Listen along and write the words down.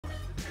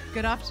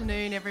Good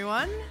afternoon,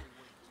 everyone.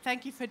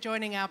 Thank you for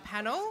joining our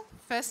panel,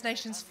 First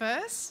Nations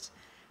First,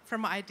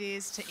 From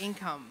Ideas to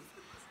Income.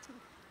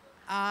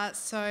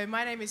 So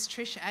my name is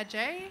Trish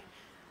Adjei.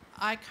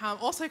 I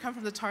also come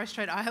from the Torres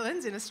Strait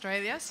Islands in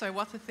Australia, so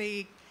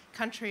Wathathi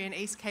country in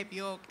East Cape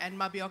York and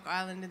Mabiok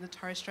Island in the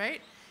Torres Strait.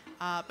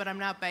 But I'm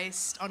now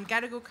based on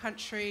Gadigal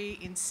country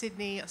in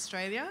Sydney,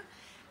 Australia.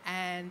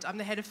 And I'm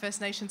the head of First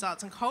Nations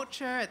Arts and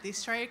Culture at the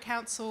Australia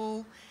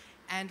Council.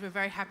 And we're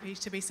very happy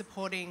to be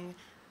supporting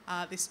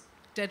this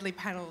deadly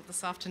panel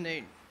this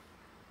afternoon.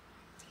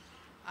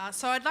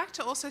 So I'd like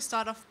to also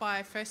start off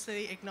by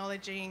firstly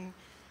acknowledging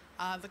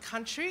the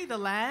country, the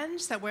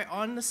land that we're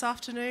on this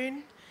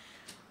afternoon.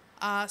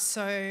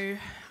 So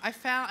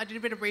I did a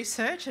bit of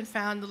research and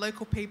found the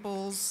local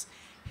peoples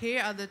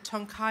here are the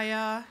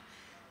Tonkaya,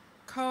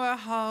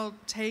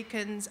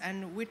 Koahaltakans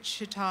and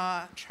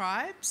Wichita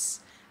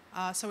tribes.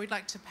 So we'd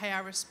like to pay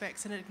our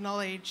respects and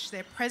acknowledge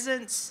their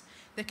presence,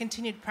 their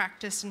continued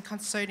practice and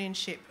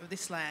custodianship of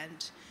this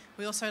land.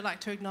 We also like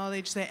to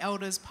acknowledge their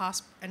elders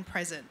past and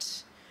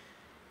present.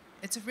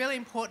 It's really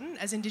important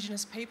as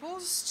Indigenous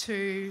peoples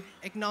to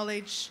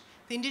acknowledge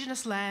the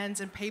Indigenous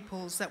lands and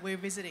peoples that we're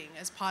visiting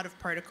as part of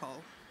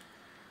protocol.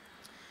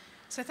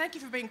 So thank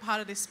you for being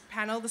part of this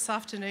panel this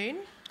afternoon.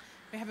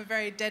 We have a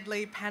very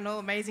deadly panel,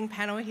 amazing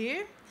panel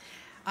here.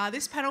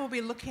 This panel will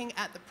be looking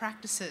at the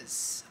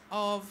practices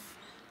of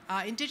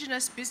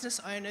Indigenous business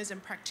owners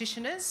and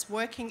practitioners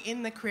working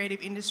in the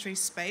creative industry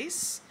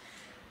space,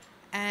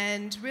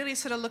 and really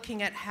sort of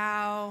looking at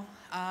how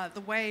the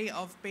way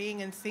of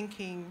being and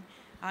thinking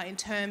in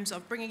terms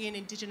of bringing in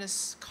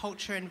Indigenous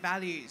culture and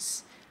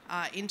values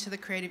into the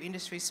creative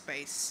industry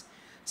space.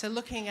 So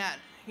looking at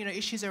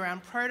issues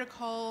around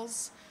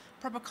protocols,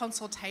 proper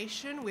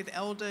consultation with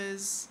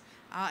elders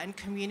and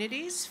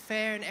communities,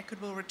 fair and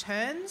equitable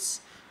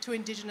returns to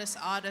Indigenous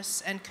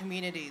artists and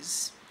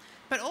communities.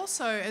 But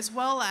also, as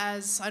well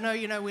as, I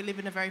know we live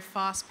in a very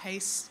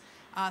fast-paced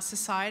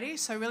society,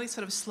 so really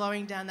sort of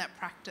slowing down that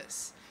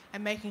practice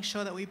and making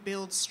sure that we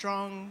build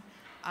strong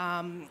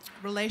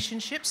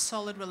relationships,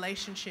 solid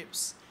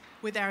relationships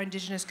with our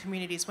Indigenous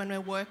communities when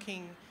we're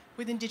working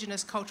with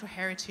Indigenous cultural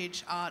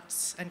heritage,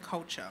 arts and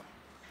culture.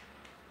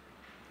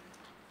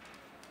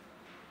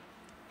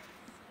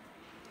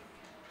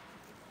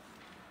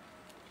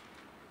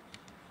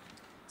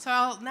 So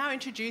I'll now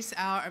introduce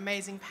our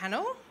amazing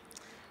panel.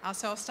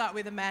 So I'll start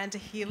with Amanda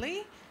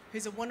Healy,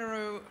 who's a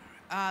Wanneroo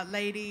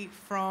lady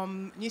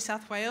from New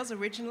South Wales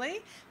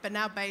originally, but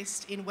now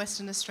based in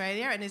Western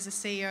Australia, and is the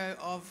CEO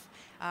of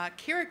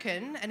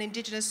Kirrikin, an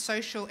Indigenous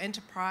social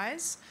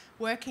enterprise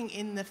working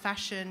in the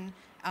fashion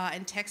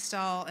and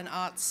textile and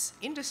arts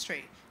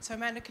industry. So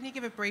Amanda, can you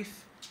give a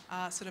brief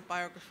sort of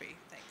biography?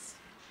 Thanks.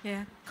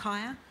 Yeah,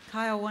 Kaya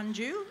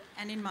Wanju,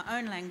 and in my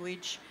own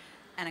language,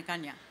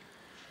 Anakanya.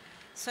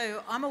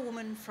 So I'm a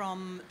woman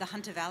from the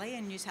Hunter Valley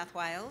in New South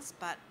Wales,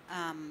 but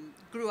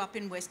grew up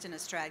in Western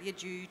Australia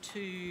due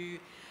to,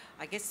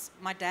 I guess,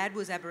 my dad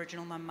was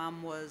Aboriginal, my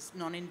mum was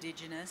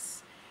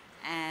non-Indigenous,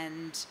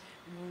 and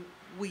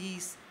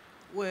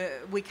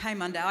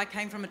I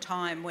came from a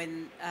time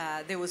when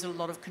there was a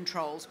lot of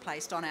controls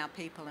placed on our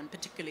people, and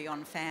particularly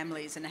on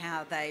families and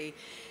how they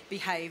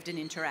behaved and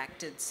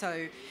interacted.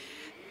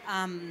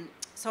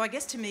 So I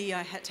guess to me,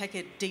 I take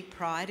a deep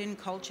pride in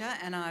culture,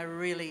 and I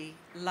really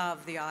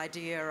love the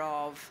idea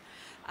of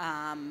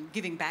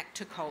giving back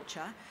to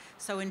culture.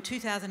 So in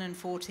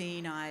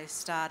 2014, I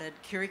started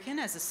Kirrikin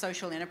as a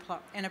social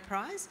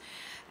enterprise.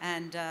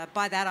 And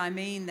by that, I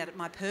mean that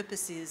my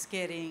purpose is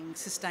getting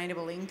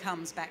sustainable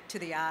incomes back to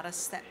the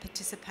artists that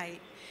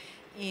participate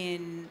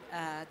in,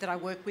 that I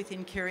work with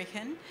in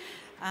Kirrikin.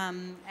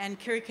 And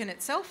Kirrikin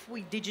itself,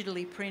 we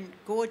digitally print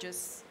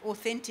gorgeous,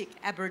 authentic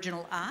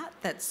Aboriginal art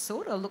that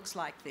sort of looks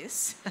like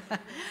this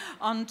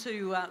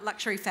onto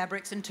luxury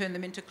fabrics and turn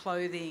them into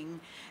clothing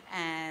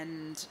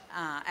and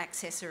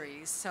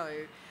accessories. So,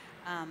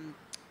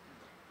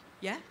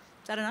 yeah,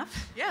 is that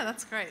enough? Yeah,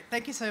 that's great.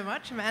 Thank you so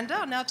much, Amanda.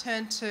 I'll now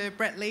turn to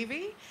Brett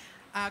Leavy,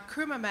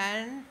 Kuruma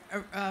man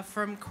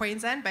from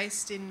Queensland,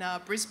 based in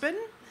Brisbane.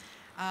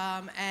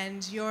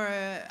 And you're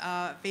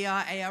a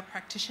VR, AR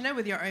practitioner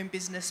with your own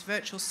business,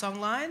 Virtual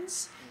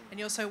Songlines, and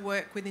you also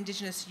work with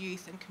Indigenous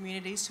youth and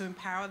communities to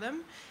empower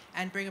them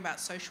and bring about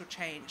social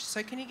change.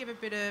 So can you give a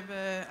bit of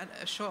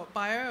a short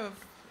bio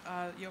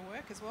of your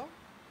work as well?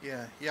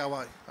 Yeah,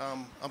 well,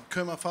 I'm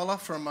Kurma fella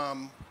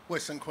from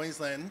Western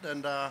Queensland,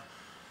 and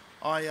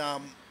I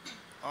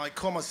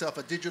call myself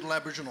a digital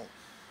Aboriginal.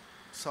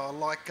 So I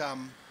like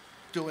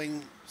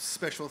doing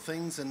special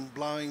things and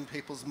blowing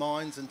people's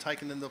minds and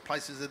taking them to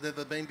places they've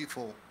never been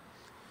before.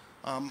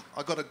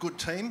 I've got a good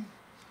team.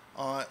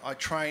 I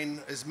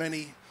train as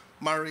many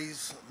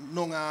Murrays,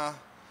 Noongar,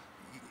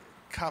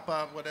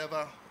 Kappa,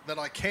 whatever, that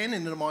I can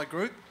into my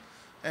group,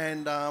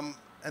 and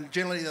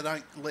generally they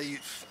don't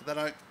leave.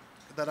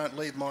 They don't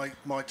leave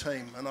my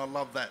team, and I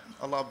love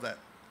that.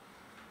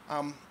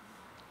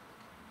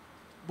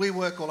 We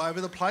work all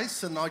over the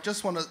place, and I've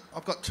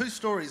got two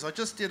stories. I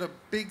just did a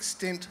big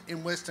stint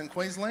in Western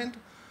Queensland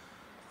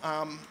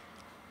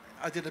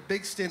I did a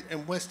big stint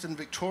in Western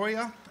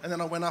Victoria, and then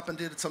I went up and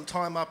did some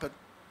time up at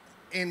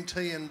NT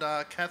and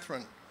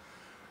Catherine.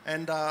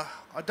 And I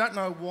don't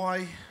know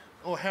why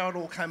or how it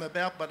all came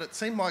about, but it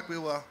seemed like we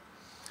were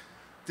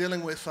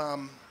dealing with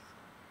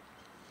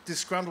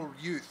disgruntled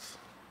youth.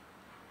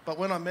 But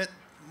when I met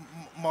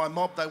my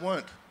mob, they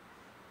weren't.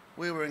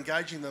 We were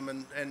engaging them,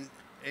 and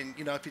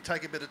you know, if you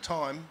take a bit of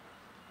time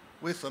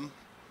with them,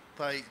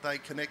 they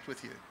connect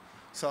with you.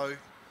 So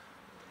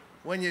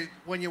when you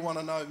want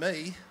to know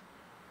me,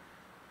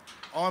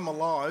 I'm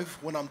alive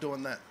when I'm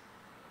doing that,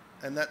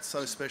 and that's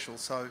so special.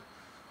 So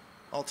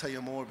I'll tell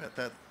you more about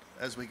that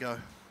as we go.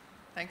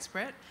 Thanks,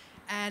 Brett.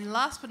 And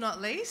last but not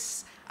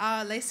least,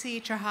 Lacey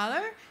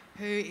Trujillo,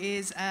 who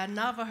is a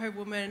Navajo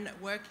woman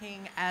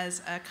working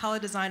as a colour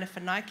designer for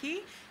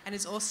Nike and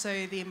is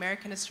also the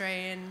American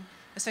Australian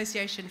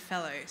Association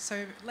Fellow.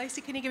 So,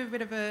 Lacey, can you give a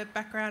bit of a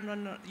background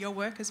on your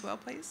work as well,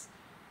 please?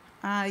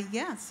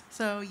 Yes.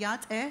 So,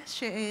 Adjei,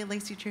 she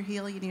Lacey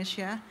Trujillo,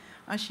 Inishia,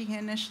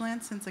 Ashihan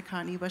Nishlan, since a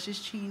Kani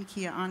Bashichin,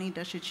 Kia Ani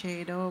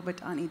Dashichedo,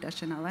 but Ani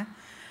Dashanale.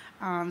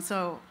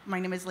 So my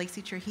name is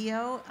Lacey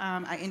Trujillo.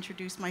 I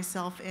introduced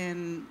myself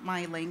in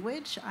my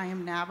language. I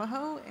am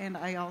Navajo, and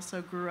I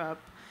also grew up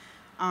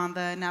on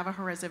the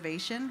Navajo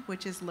Reservation,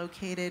 which is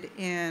located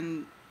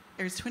in,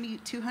 there's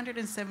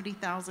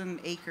 270,000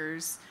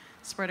 acres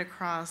spread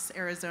across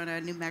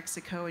Arizona, New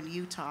Mexico, and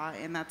Utah,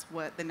 and that's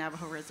what the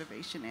Navajo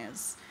Reservation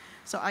is.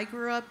 So I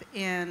grew up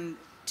in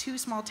two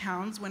small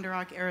towns, Winter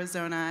Rock,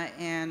 Arizona,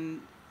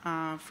 and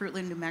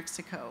Fruitland, New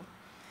Mexico.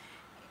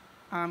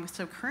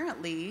 So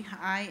currently,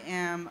 I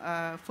am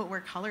a footwear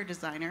color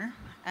designer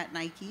at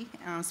Nike,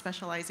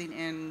 specializing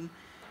in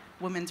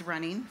women's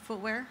running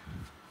footwear.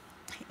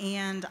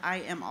 And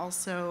I am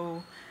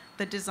also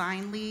the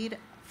design lead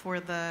for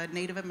the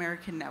Native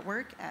American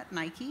Network at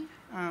Nike.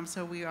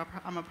 So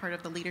I'm a part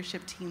of the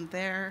leadership team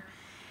there.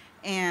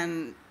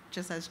 And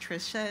just as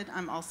Trish said,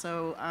 I'm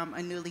also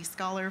a newly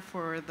scholar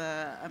for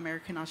the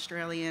American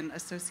Australian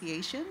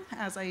Association,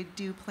 as I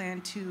do plan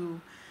to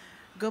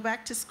go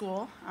back to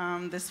school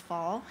this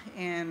fall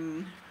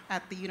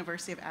at the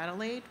University of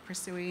Adelaide,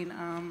 pursuing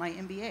my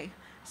MBA.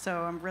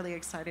 So I'm really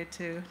excited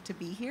to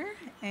be here,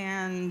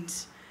 and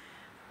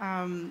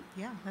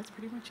yeah, that's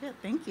pretty much it.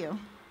 Thank you.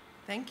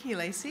 Thank you,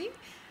 Lacey.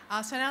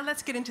 So now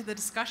let's get into the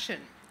discussion.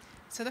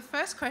 So the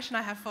first question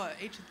I have for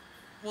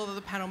all of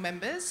the panel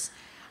members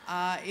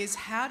is,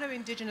 how do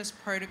Indigenous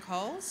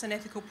protocols and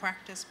ethical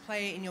practice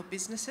play in your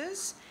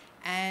businesses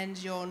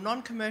and your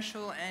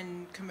non-commercial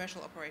and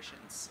commercial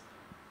operations?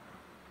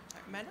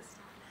 Manus?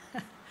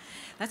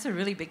 That's a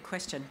really big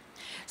question.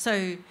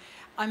 So,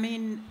 I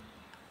mean,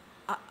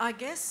 I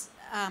guess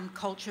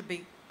culture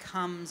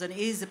becomes and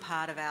is a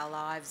part of our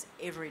lives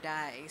every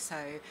day. So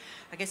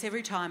I guess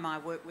every time I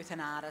work with an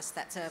artist,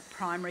 that's a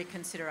primary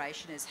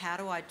consideration, is how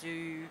do I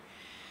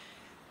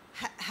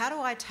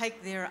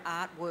take their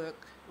artwork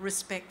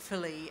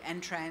respectfully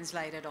and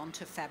translate it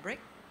onto fabric,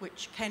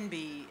 which can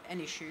be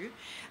an issue.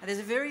 And there's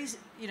a very,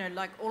 you know,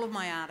 like all of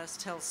my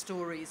artists tell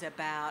stories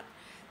about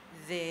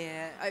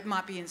it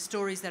might be in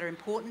stories that are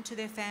important to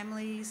their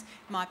families,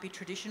 it might be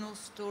traditional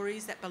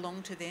stories that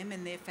belong to them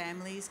and their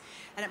families,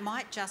 and it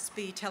might just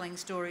be telling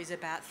stories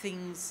about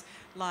things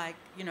like,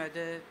 you know,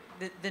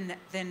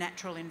 their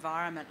natural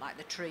environment, like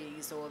the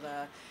trees or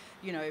the,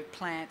 you know,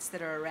 plants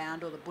that are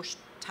around, or the bush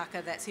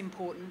tucker that's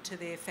important to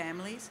their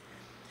families.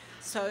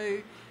 So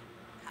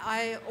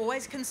I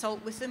always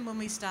consult with them when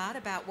we start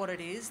about what it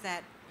is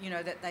that, you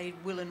know, that they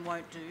will and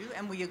won't do,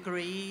 and we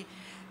agree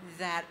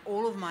that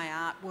all of my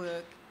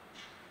artwork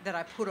that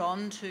I put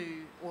onto,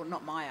 or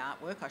not my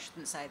artwork, I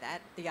shouldn't say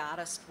that, the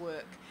artist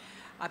work,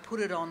 I put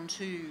it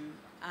onto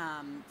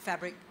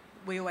fabric.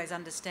 We always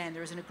understand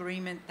there is an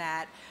agreement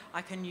that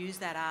I can use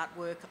that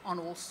artwork on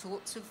all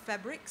sorts of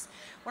fabrics.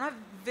 When I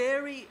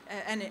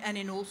and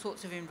in all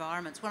sorts of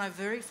environments. When I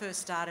very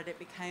first started, it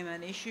became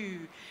an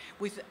issue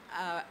with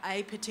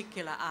a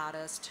particular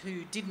artist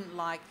who didn't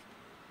like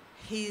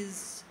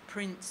his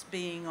prints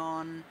being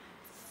on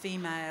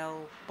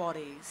female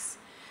bodies,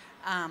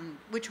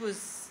 which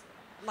was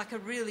like a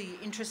really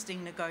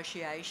interesting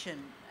negotiation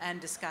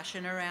and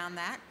discussion around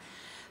that.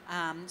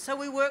 So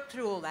we worked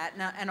through all that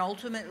and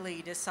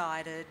ultimately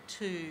decided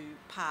to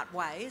part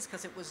ways,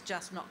 because it was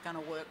just not going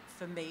to work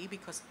for me,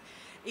 because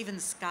even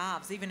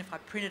scarves, even if I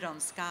printed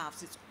on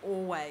scarves, it's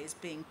always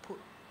being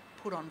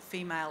put on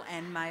female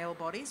and male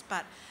bodies,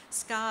 but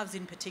scarves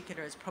in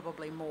particular is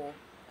probably more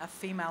a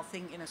female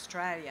thing in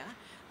Australia.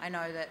 I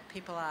know that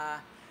people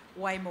are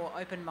way more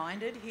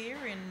open-minded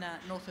here in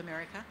North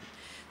America.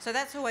 So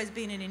that's always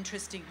been an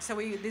interesting, so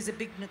there's a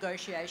big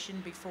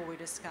negotiation before we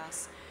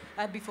discuss,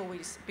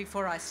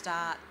 before I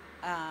start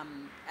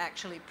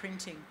actually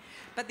printing.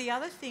 But the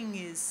other thing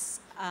is,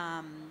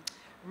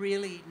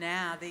 really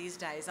now these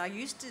days, I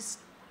used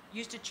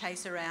to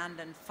chase around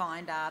and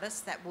find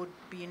artists that would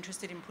be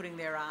interested in putting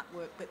their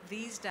artwork, but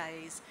these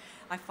days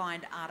I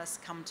find artists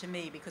come to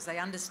me because they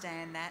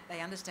understand that,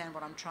 they understand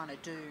what I'm trying to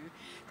do,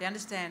 they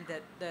understand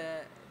that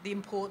the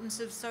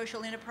importance of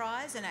social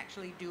enterprise and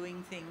actually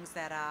doing things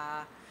that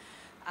are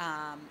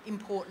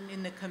important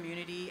in the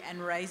community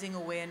and raising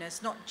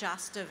awareness, not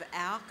just of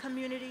our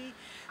community,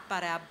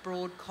 but our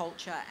broad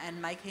culture,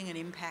 and making an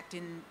impact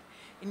in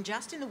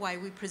just in the way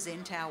we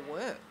present our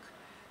work.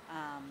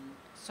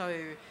 So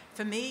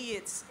for me,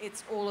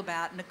 it's all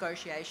about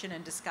negotiation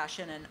and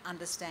discussion and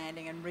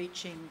understanding and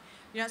reaching.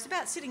 You know, it's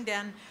about sitting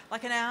down,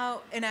 like in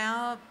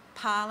our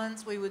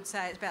parlance, we would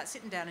say it's about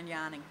sitting down and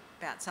yarning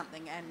about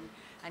something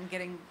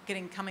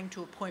and coming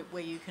to a point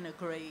where you can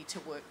agree to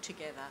work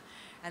together,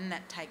 and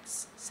that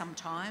takes some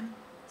time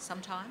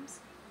sometimes.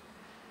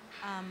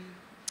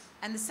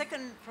 And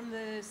from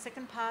the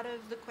second part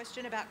of the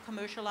question about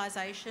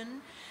commercialisation,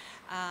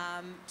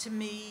 to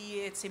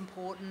me, it's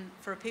important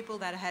for people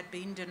that had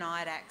been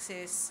denied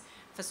access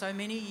for so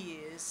many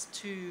years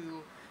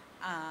to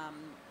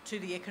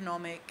the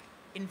economic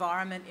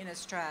environment in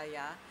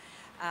Australia.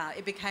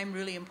 It became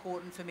really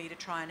important for me to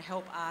try and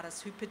help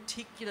artists who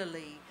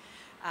particularly,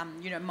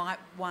 might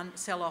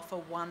sell off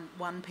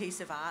one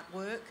piece of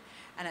artwork,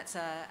 and it's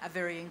a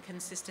very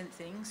inconsistent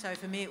thing. So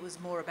for me, it was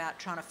more about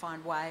trying to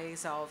find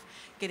ways of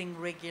getting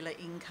regular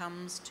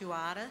incomes to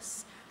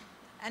artists.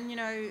 And,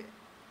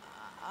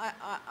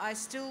 I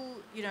still,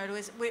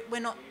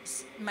 we're not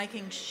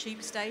making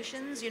sheep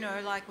stations,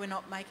 like we're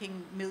not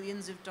making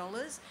millions of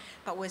dollars,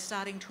 but we're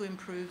starting to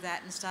improve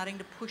that and starting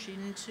to push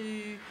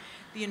into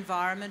the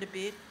environment a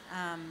bit,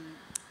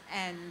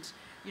 and,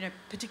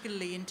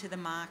 particularly into the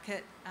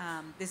market.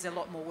 There's a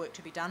lot more work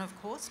to be done, of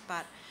course,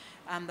 but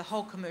the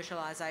whole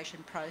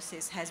commercialisation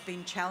process has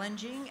been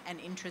challenging and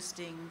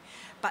interesting,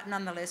 but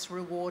nonetheless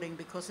rewarding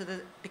because of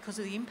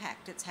the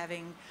impact it's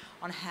having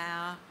on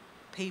how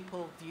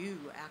people view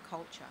our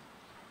culture.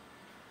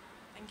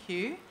 Thank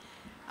you.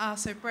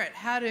 So Brett,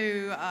 how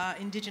do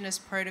Indigenous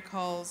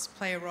protocols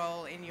play a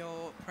role in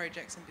your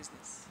projects and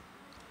business?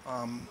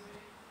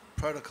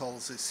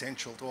 Protocols are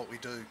essential to what we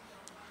do.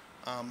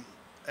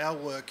 Our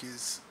work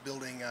is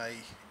building a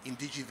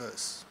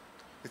Indigiverse.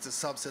 It's a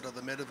subset of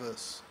the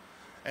metaverse.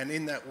 And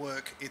in that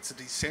work, it's a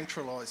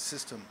decentralised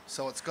system.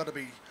 So it's got to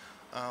be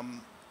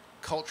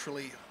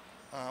culturally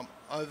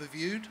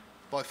overviewed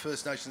by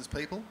First Nations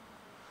people.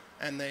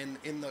 And then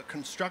in the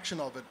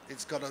construction of it,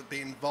 it's got to be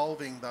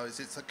involving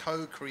those. It's a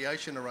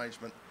co-creation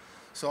arrangement.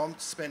 So I'm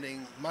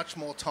spending much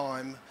more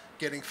time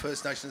getting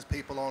First Nations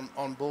people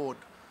on board.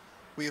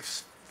 We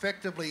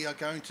effectively are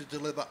going to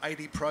deliver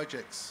 80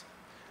 projects.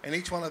 And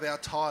each one of our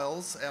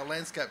tiles, our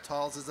landscape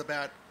tiles, is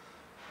about,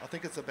 I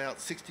think it's about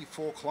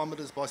 64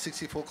 kilometres by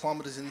 64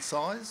 kilometres in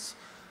size,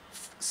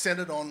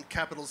 centred on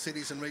capital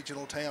cities and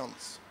regional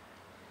towns.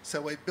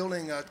 So we're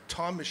building a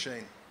time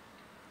machine.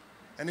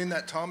 And in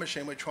that time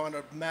machine, we're trying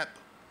to map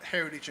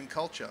heritage and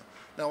culture.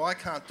 Now, I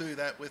can't do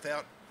that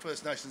without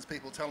First Nations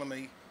people telling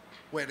me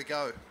where to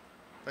go.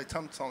 They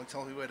sometimes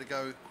tell me where to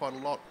go quite a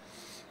lot.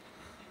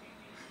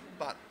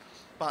 But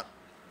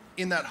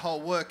in that whole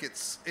work,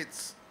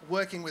 it's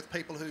working with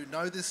people who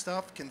know this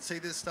stuff, can see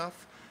this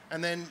stuff,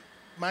 and then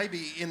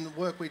maybe in the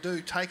work we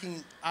do,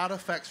 taking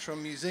artefacts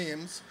from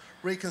museums,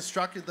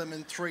 reconstructing them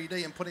in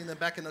 3D and putting them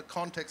back in the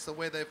context of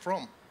where they're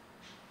from.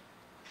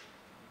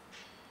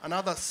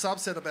 Another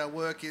subset of our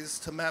work is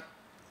to map,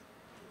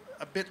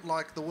 a bit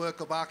like the work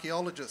of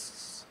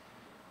archaeologists,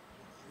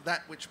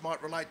 that which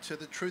might relate to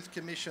the Truth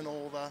Commission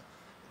or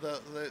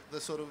the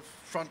sort of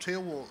frontier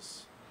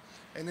wars.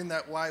 And in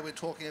that way, we're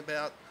talking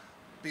about,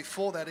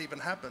 before that even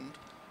happened,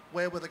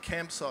 where were the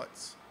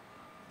campsites?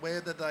 Where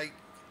did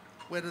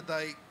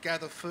they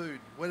gather food?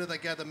 Where did they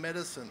gather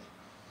medicine?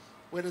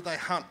 Where did they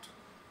hunt?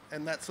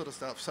 And that sort of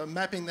stuff. So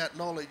mapping that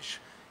knowledge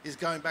is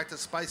going back to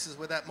spaces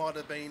where that might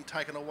have been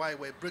taken away,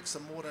 where bricks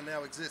and mortar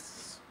now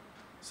exists.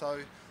 So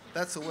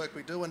that's the work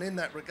we do. And in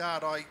that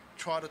regard, I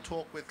try to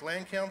talk with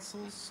land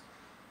councils,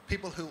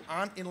 people who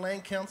aren't in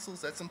land councils,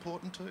 that's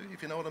important too,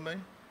 if you know what I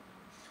mean.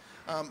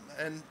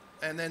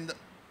 And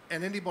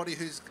anybody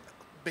who's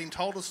been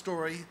told a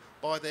story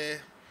by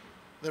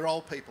their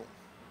old people.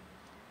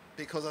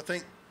 Because I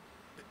think,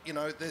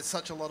 there's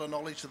such a lot of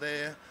knowledge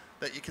there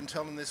that you can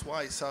tell in this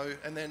way. So,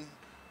 and then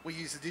we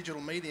use the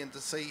digital medium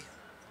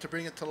to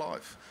bring it to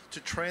life, to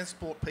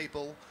transport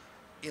people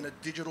in a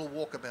digital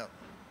walkabout.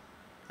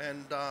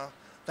 And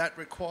that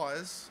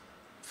requires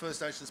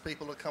First Nations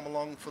people to come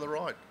along for the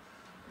ride.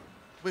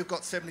 We've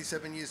got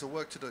 77 years of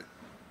work to do.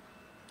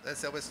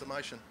 That's our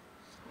estimation.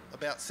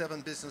 About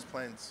 7 business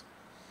plans.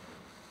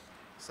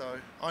 So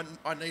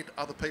I need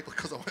other people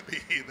because I won't be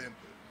here then.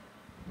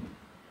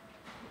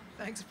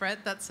 Thanks, Brett.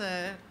 It's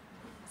a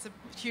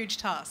huge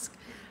task.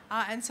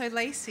 And so,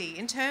 Lacey,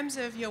 in terms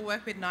of your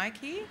work with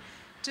Nike,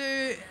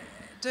 do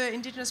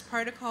Indigenous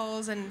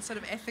protocols and sort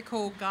of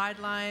ethical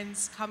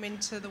guidelines come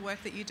into the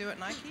work that you do at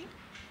Nike?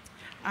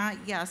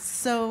 Yes.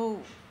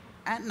 So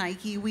at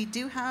Nike, we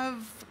do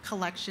have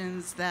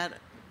collections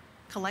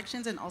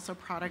and also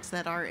products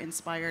that are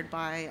inspired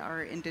by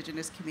our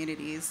Indigenous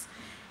communities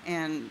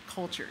and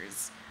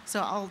cultures.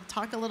 So I'll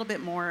talk a little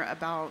bit more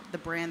about the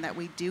brand that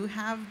we do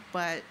have,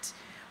 but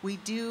we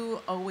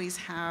do always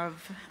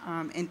have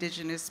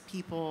Indigenous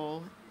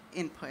people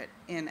input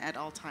in at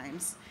all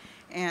times.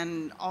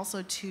 And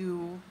also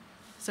to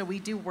So we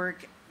do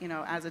work,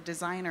 as a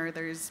designer,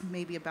 there's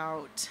maybe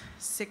about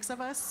 6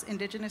 of us,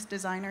 Indigenous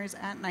designers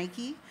at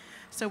Nike.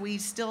 So we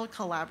still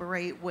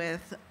collaborate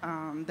with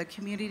the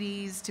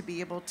communities to be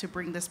able to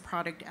bring this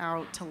product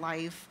out to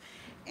life.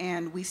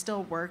 And we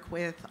still work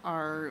with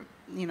our,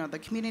 the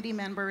community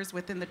members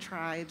within the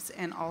tribes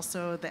and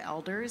also the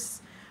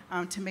elders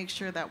to make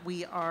sure that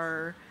we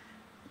are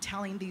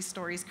telling these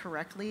stories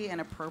correctly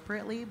and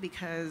appropriately,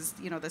 because,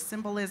 the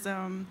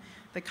symbolism,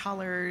 the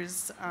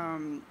colors,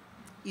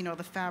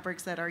 the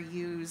fabrics that are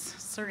used,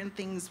 certain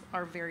things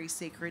are very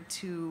sacred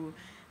to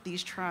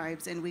these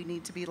tribes, and we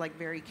need to be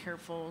very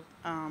careful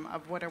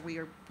of what we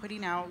are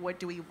putting out, what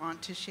do we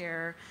want to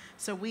share.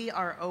 So we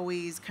are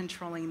always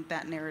controlling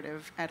that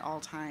narrative at all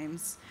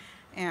times.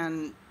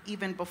 And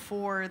even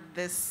before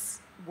this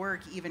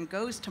work even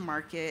goes to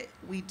market,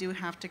 we do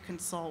have to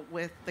consult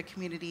with the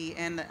community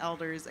and the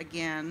elders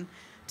again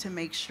to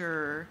make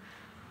sure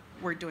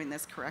we're doing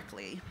this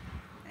correctly.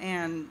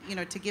 And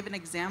to give an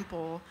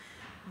example,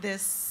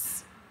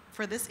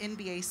 for this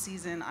NBA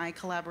season, I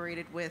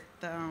collaborated with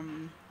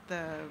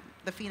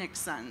the Phoenix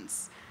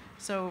Suns.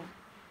 So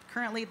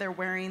currently they're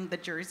wearing the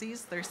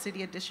jerseys, their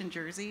city edition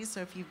jerseys.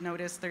 So if you've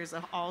noticed, there's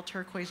all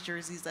turquoise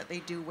jerseys that they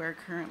do wear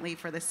currently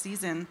for the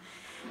season.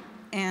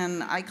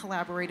 And I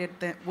collaborated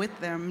with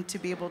them to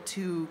be able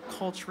to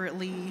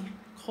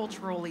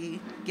culturally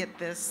get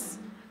this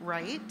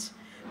right,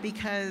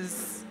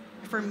 because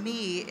for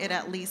me, it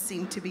at least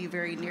seemed to be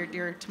very near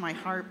dear to my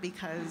heart,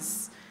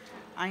 because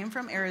I am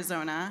from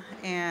Arizona,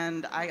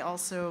 and I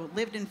also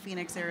lived in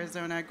Phoenix,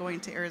 Arizona, going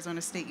to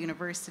Arizona State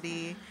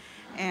University.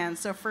 And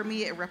so for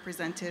me, it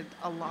represented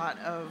a lot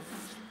of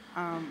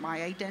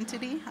my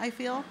identity, I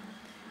feel.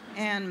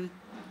 And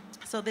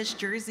so this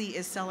jersey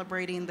is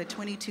celebrating the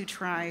 22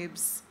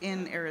 tribes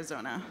in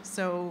Arizona.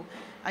 So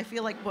I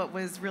feel like what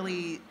was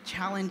really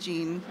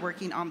challenging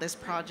working on this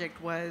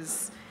project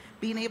was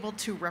being able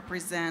to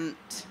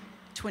represent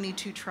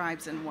 22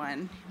 tribes in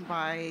one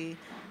by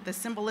the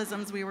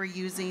symbolisms we were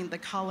using, the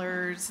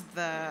colors,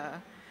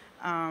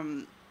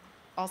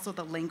 also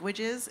the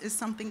languages is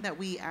something that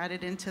we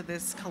added into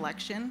this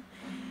collection.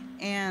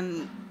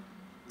 And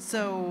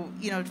so,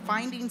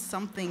 finding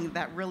something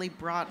that really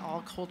brought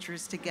all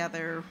cultures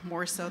together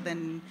more so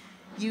than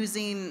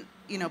using,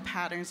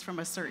 patterns from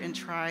a certain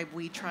tribe,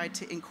 we tried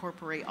to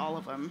incorporate all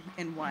of them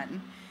in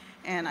one.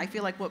 And I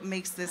feel like what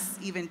makes this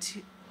even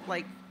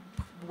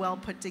well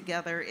put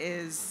together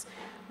is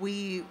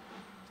we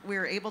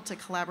were able to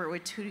collaborate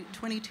with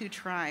 22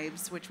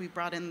 tribes, which we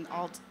brought in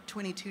all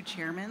 22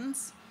 chairmen.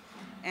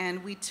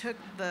 And we took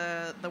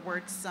the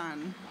word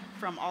sun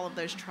from all of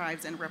those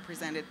tribes and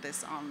represented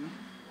this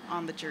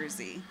on the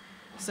jersey.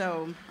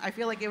 So I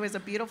feel like it was a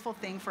beautiful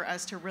thing for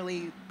us to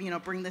really,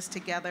 bring this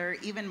together.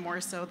 Even more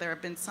so, there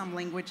have been some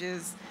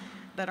languages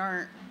that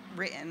aren't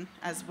written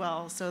as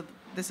well. So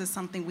this is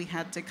something we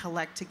had to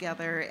collect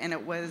together, and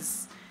it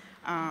was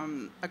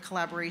a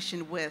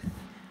collaboration with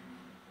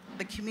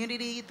the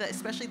community,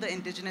 especially the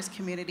Indigenous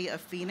community of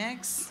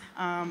Phoenix,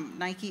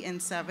 Nike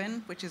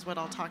N7, which is what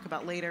I'll talk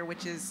about later,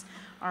 which is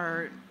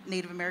our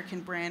Native American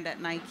brand at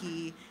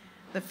Nike,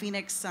 the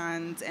Phoenix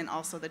Suns, and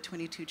also the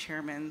 22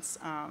 chairmen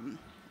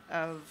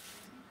of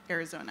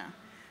Arizona.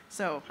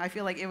 So I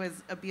feel like it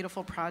was a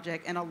beautiful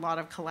project and a lot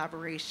of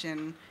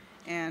collaboration,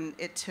 and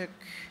it took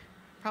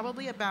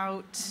probably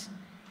about,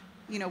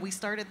 we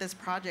started this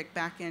project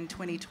back in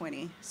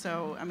 2020.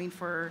 So,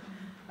 for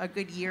a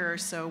good year or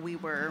so, we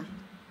were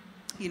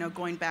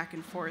going back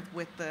and forth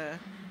with the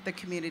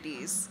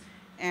communities.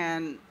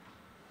 And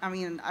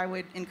I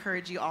would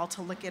encourage you all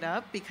to look it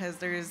up, because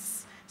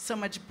there's so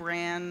much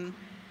brand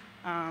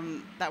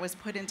that was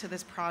put into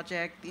this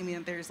project.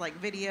 There's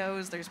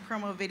videos, there's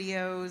promo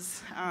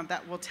videos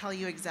that will tell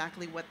you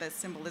exactly what the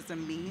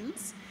symbolism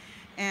means.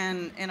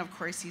 And of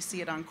course, you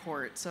see it on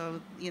court.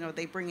 So,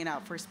 they bring it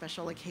out for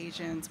special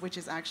occasions, which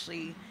is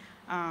actually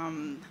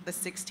the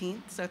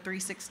 16th. So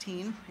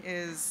 3/16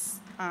 is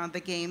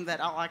the game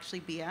that I'll actually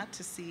be at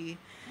to see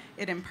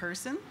it in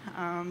person.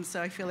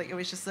 So I feel like it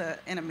was just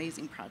an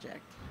amazing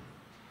project.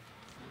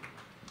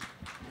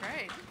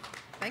 Great.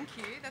 Thank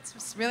you.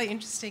 That's really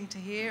interesting to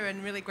hear,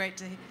 and really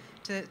great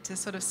to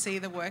sort of see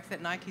the work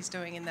that Nike's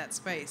doing in that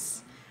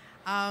space.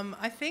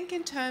 I think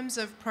in terms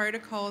of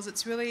protocols,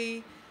 it's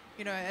really,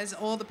 as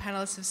all the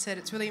panelists have said,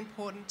 it's really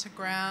important to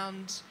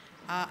ground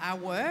our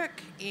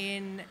work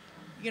in,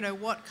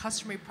 what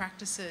customary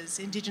practices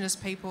Indigenous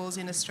peoples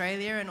in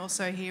Australia and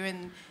also here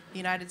in the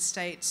United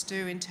States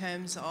do in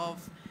terms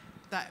of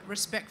that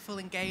respectful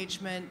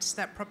engagement,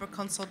 that proper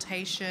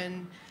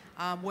consultation,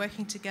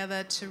 working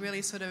together to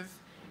really sort of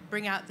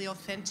bring out the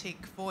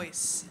authentic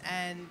voice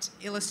and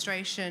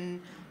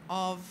illustration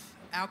of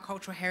our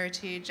cultural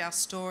heritage, our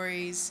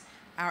stories,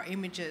 our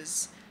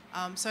images.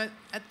 So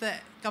at the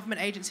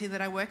government agency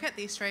that I work at,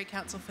 the Australia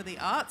Council for the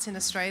Arts in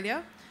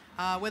Australia,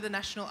 we're the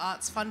national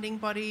arts funding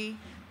body,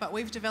 but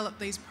we've developed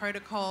these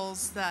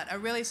protocols that are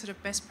really sort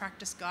of best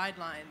practice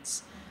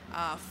guidelines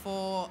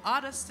for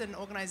artists and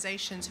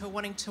organisations who are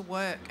wanting to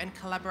work and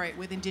collaborate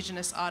with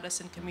Indigenous artists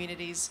and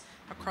communities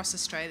across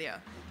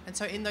Australia. And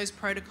so in those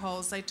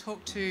protocols, they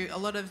talk to a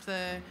lot of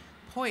the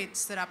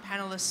points that our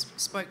panellists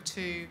spoke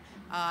to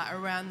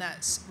around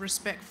that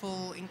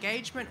respectful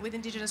engagement with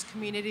Indigenous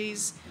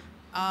communities,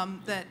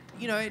 that,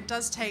 you know, it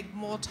does take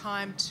more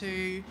time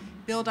to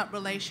build up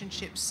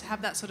relationships,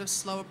 have that sort of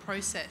slower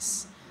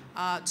process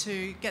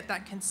to get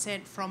that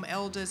consent from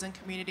elders and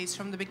communities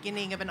from the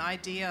beginning of an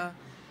idea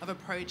of a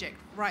project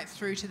right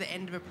through to the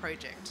end of a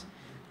project.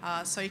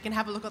 So you can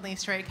have a look on the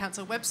Australia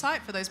Council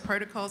website for those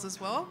protocols as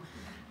well.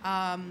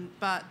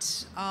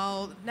 But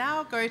I'll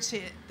now go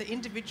to the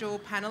individual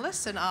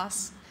panellists and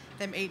ask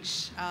them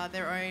each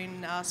their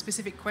own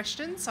specific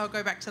questions. So I'll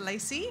go back to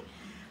Lacey.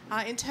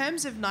 In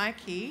terms of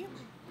Nike,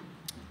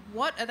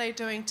 what are they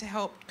doing to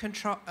help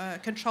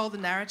control the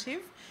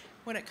narrative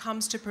when it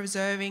comes to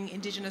preserving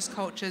Indigenous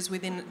cultures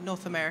within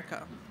North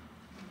America?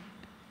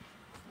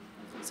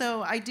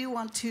 So I do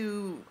want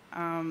to,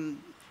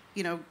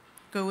 you know,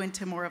 go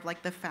into more of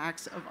like the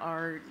facts of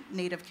our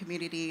Native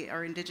community,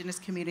 our Indigenous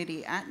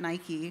community at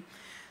Nike.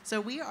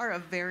 So we are a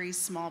very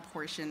small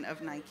portion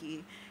of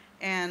Nike.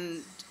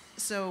 And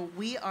so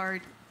we are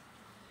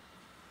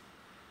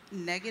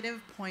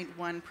negative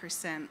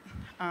 0.1%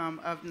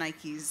 of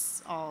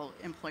Nike's all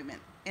employment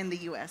in the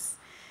US.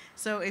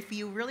 So if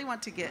you really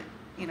want to get,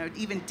 you know,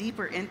 even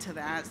deeper into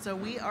that, so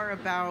we are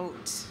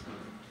about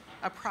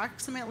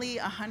approximately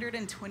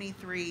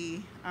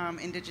 123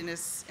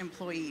 Indigenous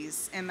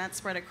employees, and that's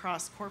spread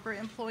across corporate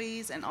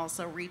employees and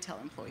also retail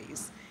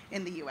employees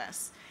in the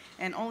US.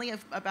 And only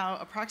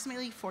about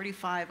approximately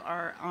 45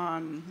 are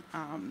on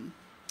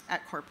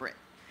at corporate.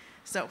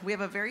 So we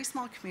have a very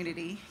small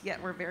community,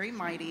 yet we're very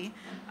mighty,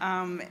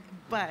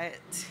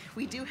 but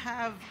we do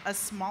have a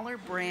smaller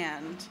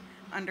brand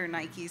under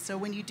Nike. So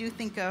when you do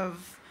think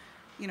of,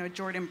 you know,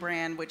 Jordan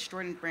Brand, which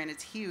Jordan Brand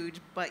is huge,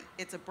 but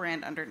it's a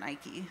brand under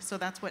Nike. So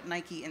that's what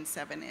Nike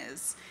N7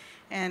 is.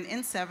 And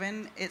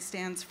N7, it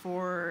stands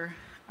for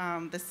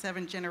the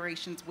 7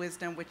 generations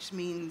wisdom, which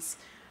means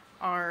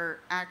our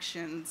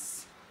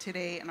actions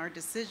today and our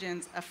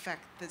decisions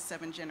affect the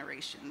 7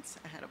 generations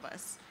ahead of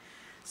us.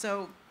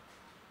 So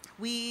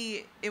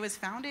it was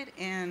founded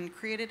and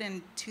created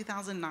in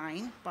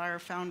 2009 by our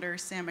founder,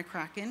 Sam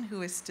McCracken,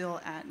 who is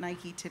still at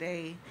Nike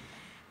today.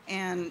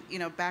 And, you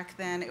know, back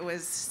then it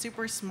was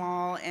super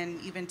small, and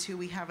even too,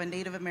 we have a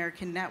Native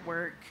American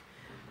network,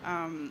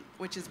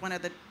 which is one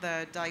of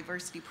the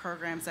diversity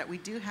programs that we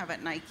do have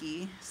at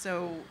Nike.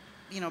 So,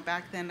 you know,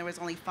 back then there was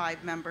only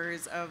 5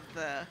 members of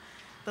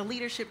the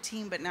leadership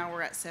team, but now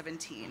we're at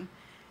 17.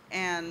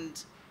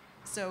 And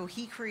so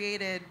he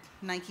created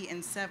Nike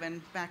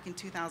N7 back in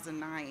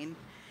 2009,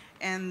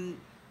 and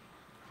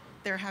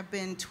there have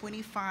been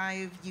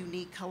 25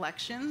 unique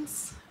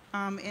collections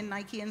in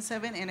Nike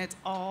N7, and it's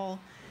all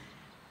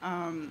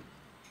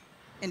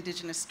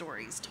Indigenous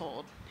stories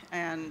told.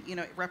 And, you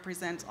know, it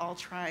represents all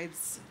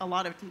tribes,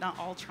 not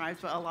all tribes,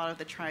 but a lot of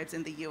the tribes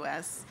in the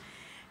US.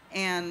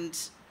 And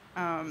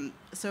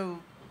so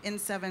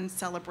N7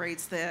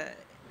 celebrates the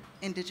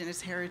Indigenous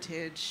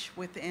heritage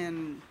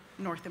within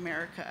North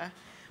America,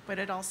 but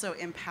it also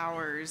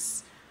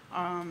empowers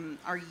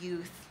our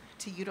youth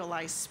to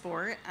utilize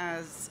sport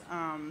as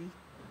a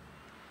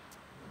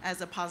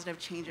positive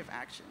change of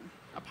action,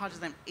 a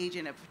positive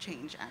agent of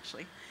change,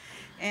 actually.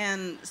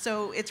 And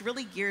so it's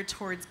really geared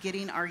towards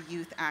getting our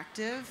youth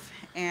active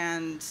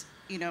and,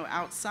 you know,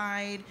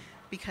 outside,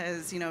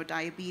 because, you know,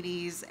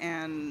 diabetes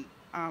and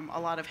a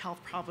lot of health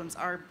problems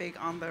are big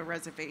on the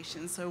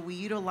reservation. So we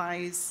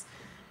utilize,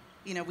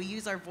 you know, we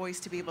use our voice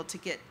to be able to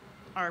get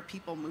our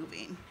people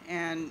moving.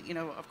 And, you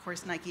know, of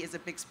course, Nike is a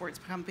big sports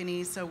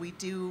company, so we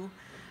do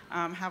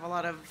have a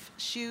lot of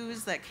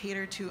shoes that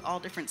cater to all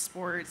different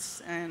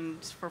sports,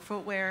 and for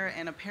footwear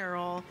and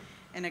apparel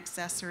and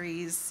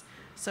accessories.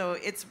 So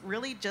it's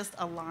really just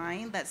a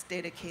line that's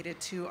dedicated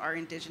to our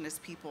Indigenous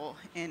people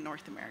in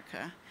North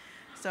America.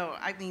 So,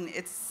 I mean,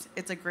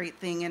 it's a great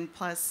thing. And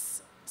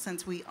plus,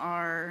 since we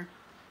are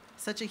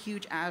such a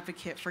huge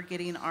advocate for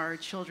getting our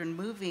children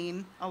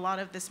moving, a lot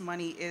of this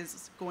money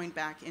is going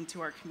back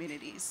into our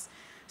communities.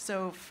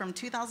 So from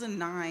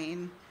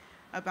 2009,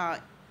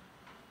 about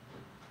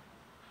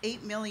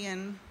 $8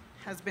 million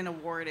has been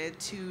awarded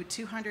to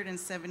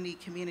 270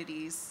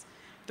 communities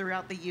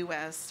throughout the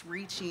US,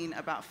 reaching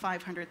about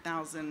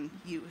 500,000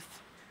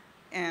 youth.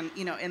 And,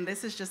 you know, and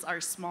this is just our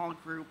small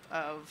group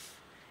of,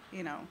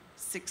 you know,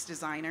 6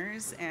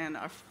 designers and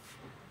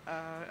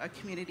a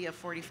community of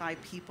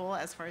 45 people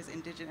as far as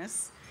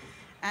Indigenous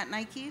at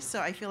Nike. So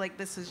I feel like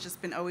this has just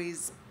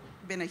always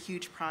been a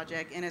huge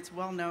project, and it's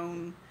well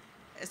known,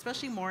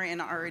 especially more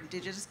in our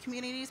Indigenous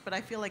communities, but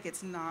I feel like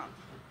it's not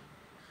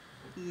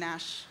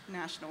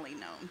nationally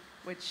known,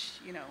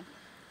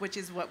 which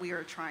is what we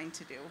are trying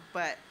to do.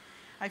 But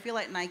I feel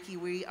like Nike,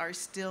 we are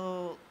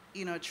still,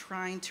 you know,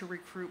 trying to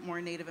recruit more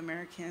Native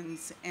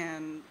Americans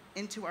and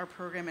into our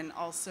program, and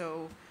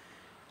also,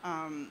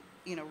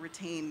 you know,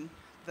 retain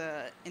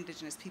the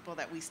Indigenous people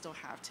that we still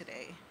have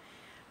today.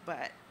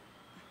 But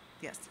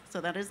yes,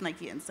 so that is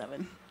Nike N7.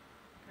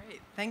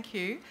 Great, thank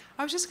you.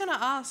 I was just going to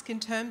ask, in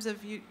terms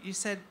of, you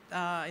said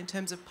in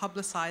terms of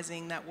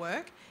publicising that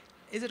work,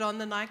 is it on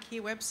the Nike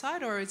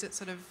website, or is it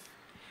sort of...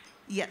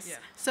 Yes. Yeah.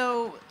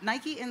 So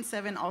Nike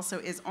N7 also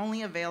is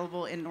only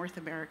available in North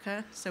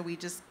America. So we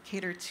just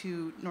cater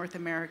to North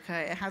America.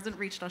 It hasn't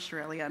reached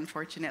Australia,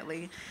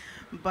 unfortunately.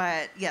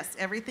 But yes,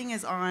 everything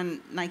is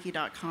on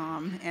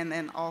Nike.com, and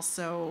then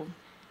also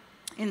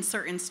in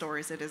certain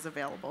stores it is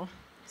available.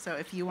 So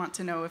if you want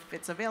to know if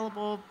it's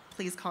available,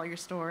 please call your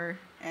store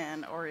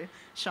or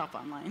shop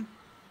online.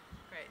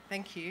 Great,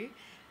 thank you.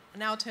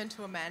 Now I'll turn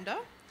to Amanda.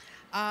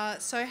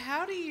 So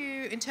how do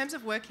you, in terms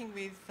of working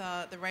with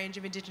the range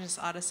of Indigenous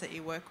artists that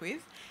you work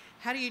with,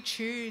 how do you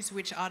choose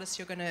which artists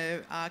you're going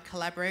to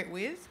collaborate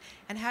with?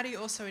 And how do you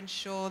also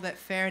ensure that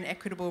fair and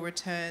equitable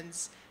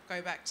returns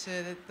go back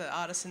to the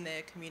artists and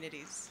their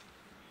communities?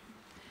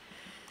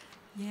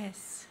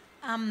 Yes.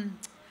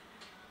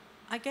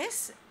 I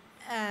guess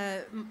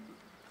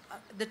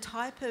the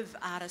type of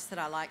artist that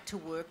I like to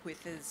work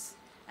with is,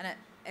 and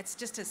it's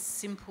just a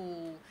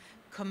simple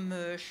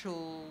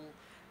commercial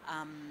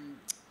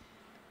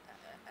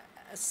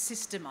a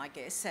system, I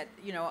guess, that,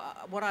 you know,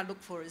 what I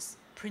look for is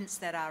prints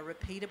that are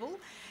repeatable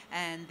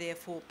and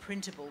therefore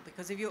printable,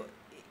 because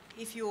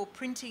if you're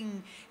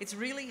printing, it's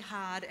really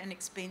hard and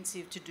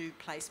expensive to do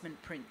placement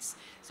prints.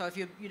 So if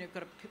you've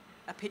got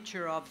a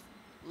picture of,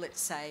 let's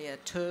say, a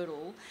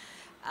turtle,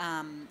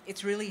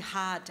 it's really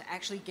hard to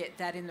actually get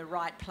that in the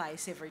right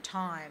place every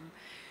time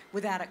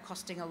without it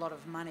costing a lot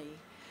of money.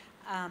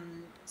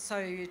 So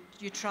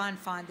you try and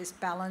find this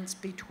balance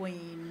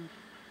between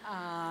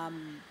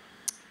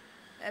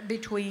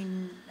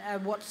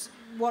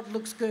what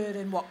looks good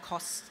and what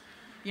costs,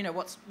 you know,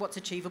 what's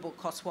achievable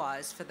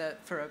cost-wise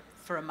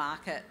for a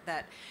market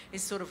that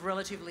is sort of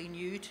relatively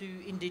new to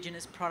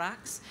Indigenous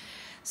products.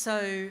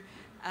 So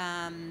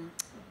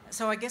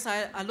I guess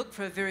I look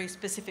for very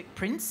specific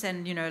prints,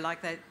 and, you know,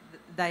 like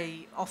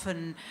they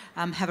often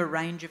have a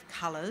range of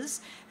colours,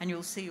 and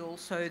you'll see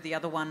also the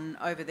other one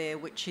over there,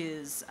 which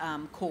is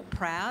called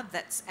Proud.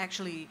 That's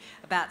actually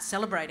about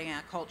celebrating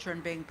our culture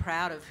and being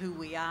proud of who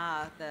we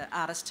are. The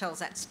artist tells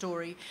that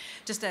story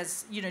just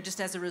as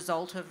a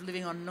result of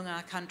living on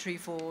Noongar country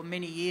for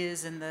many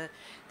years, and the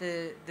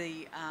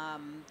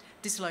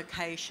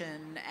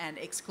dislocation and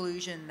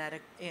exclusion that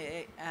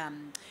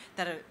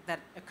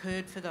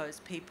occurred for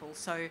those people.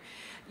 So,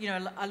 you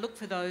know, I look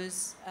for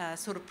those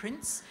sort of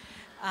prints.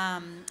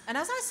 And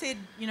as I said,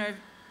 you know,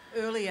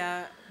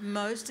 earlier,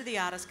 most of the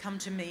artists come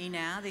to me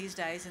now these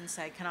days and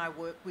say, can I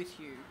work with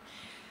you?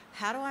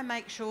 How do I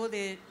make sure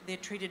they're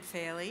treated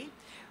fairly?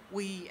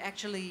 We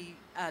actually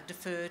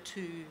defer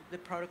to the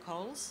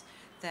protocols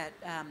that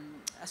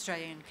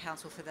Australian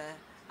Council for the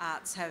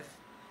Arts have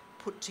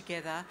put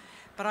together.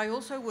 But I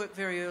also work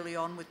very early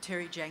on with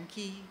Terry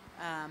Janke,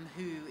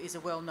 who is a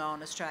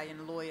well-known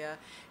Australian lawyer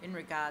in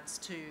regards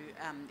to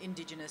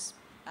Indigenous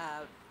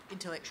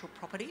intellectual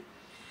property.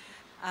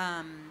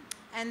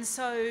 And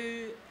so,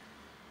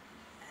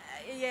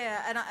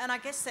 yeah, and I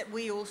guess that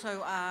we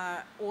also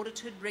are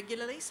audited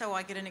regularly. So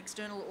I get an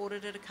external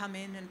auditor to come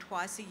in, and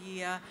twice a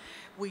year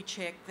we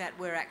check that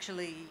we're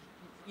actually,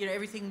 you know,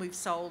 everything we've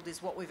sold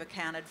is what we've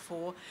accounted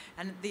for.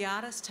 And the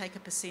artists take a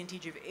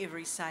percentage of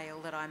every sale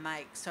that I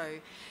make. So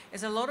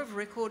there's a lot of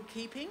record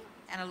keeping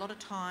and a lot of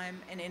time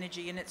and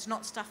energy, and it's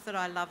not stuff that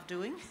I love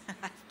doing, I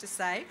have to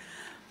say.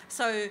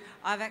 So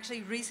I've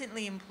actually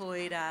recently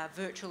employed a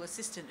virtual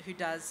assistant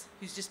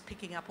who's just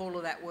picking up all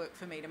of that work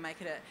for me to make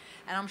it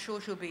and I'm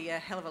sure she'll be a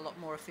hell of a lot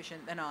more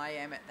efficient than I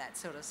am at that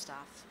sort of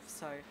stuff.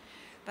 So,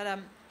 but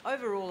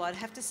overall, I'd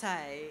have to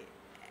say,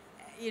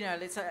 you know,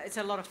 it's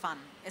a lot of fun.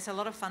 It's a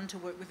lot of fun to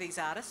work with these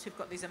artists who've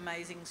got these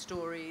amazing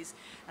stories,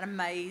 an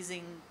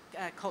amazing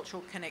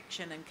cultural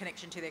connection and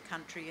connection to their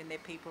country and their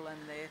people and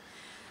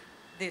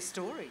their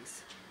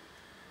stories.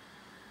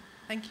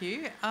 Thank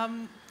you.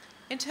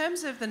 In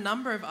terms of the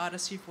number of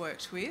artists you've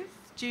worked with,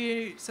 do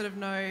you sort of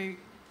know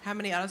how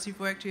many artists you've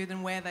worked with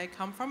and where they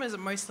come from? Is it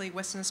mostly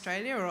Western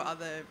Australia or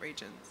other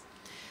regions?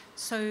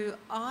 So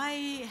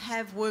I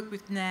have worked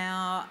with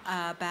now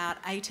about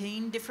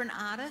 18 different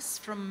artists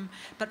from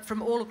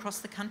all across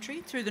the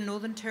country. Through the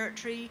Northern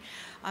Territory,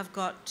 I've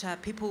got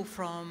people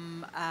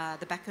from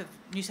the back of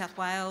New South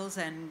Wales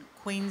and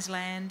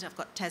Queensland. I've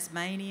got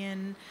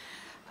Tasmanian,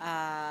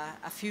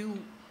 a few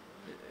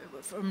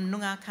from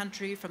Noongar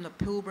country, from the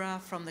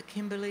Pilbara, from the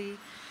Kimberley.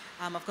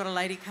 I've got a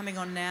lady coming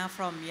on now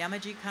from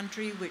Yamatji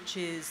country, which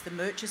is the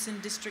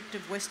Murchison district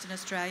of Western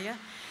Australia.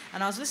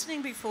 And I was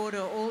listening before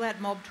to all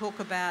that mob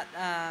talk about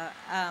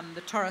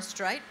the Torres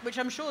Strait, which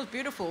I'm sure is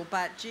beautiful,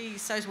 but gee,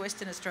 so's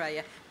Western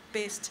Australia.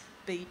 Best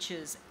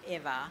beaches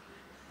ever.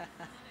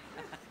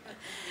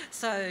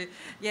 So,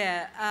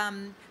 yeah.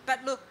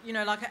 But look, you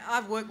know, like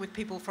I've worked with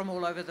people from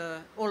all over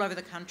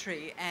the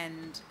country,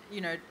 and,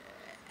 you know,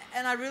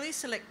 and I really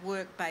select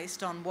work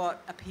based on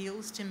what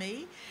appeals to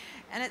me.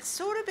 And it's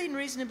sort of been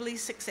reasonably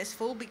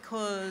successful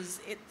because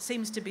it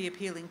seems to be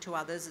appealing to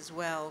others as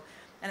well.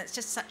 And it's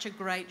just such a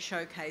great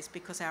showcase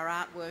because our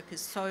artwork is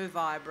so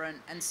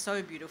vibrant and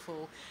so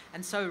beautiful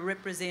and so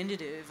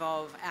representative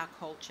of our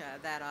culture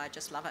that I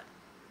just love it.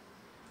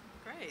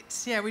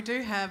 Great. Yeah, we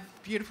do have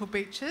beautiful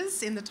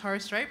beaches in the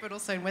Torres Strait, but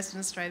also in Western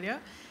Australia.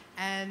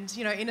 And,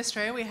 you know, in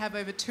Australia, we have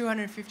over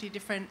 250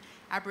 different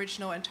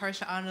Aboriginal and Torres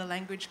Strait Islander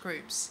language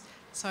groups.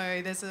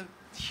 So there's a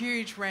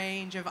huge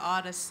range of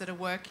artists that are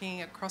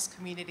working across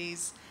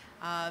communities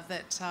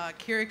that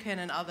Kirrikin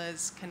and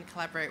others can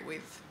collaborate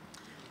with.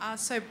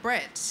 So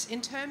Brett,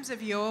 in terms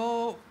of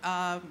your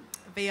VR,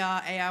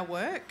 AR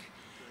work,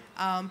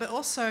 but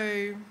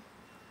also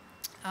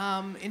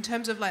in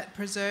terms of like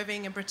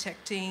preserving and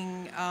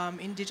protecting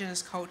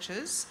Indigenous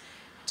cultures,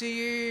 do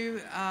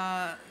you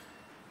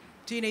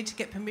need to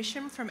get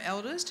permission from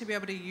elders to be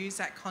able to use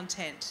that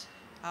content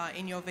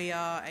in your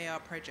VR, AR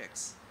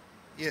projects?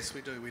 Yes,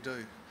 we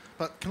do.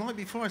 But can I,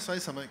 before I say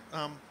something,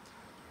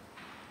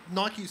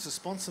 Nike used to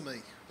sponsor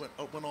me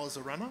when I was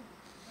a runner,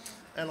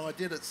 and I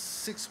did it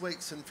 6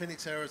 weeks in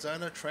Phoenix,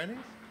 Arizona, training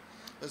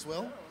as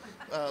well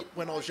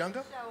when I was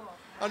younger.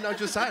 Oh, no,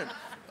 just saying.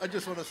 I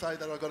just want to say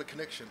that I got a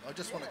connection. I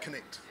just want to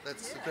connect.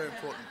 That's very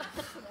important.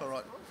 All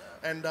right.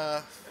 And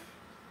I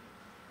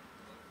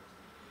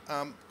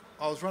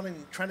was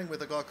training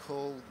with a guy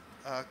called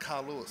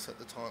Carl Lewis at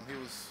the time. He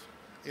was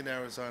in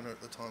Arizona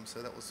at the time,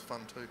 so that was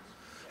fun too.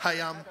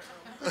 Hey,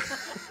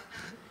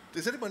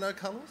 does anyone know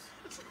Carl Lewis?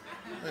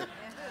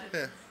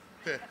 Yeah.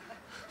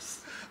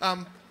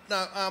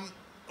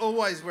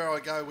 Always where I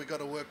go, we've got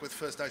to work with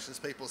First Nations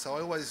people, so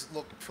I always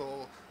look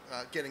for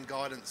getting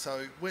guidance.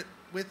 So with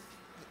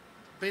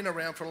being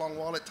around for a long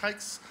while, it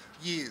takes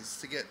years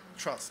to get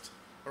trust,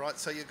 all right?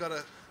 So you've got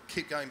to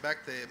keep going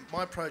back there.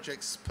 My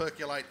projects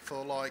percolate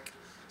for like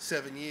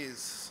 7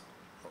 years,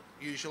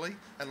 usually,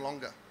 and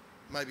longer,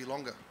 maybe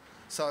longer.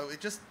 So it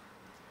just,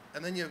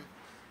 and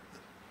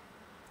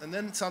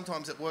then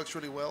sometimes it works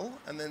really well,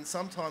 and then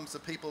sometimes the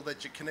people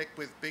that you connect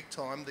with big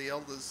time, the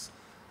elders,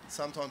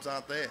 sometimes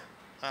aren't there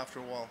after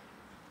a while.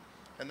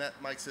 And that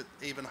makes it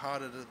even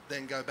harder to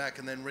then go back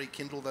and then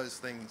rekindle those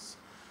things.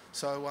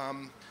 So,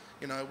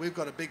 you know, we've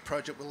got a big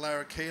project with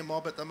Larrakia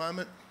Mob at the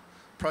moment,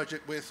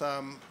 project with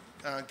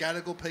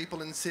Gadigal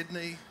people in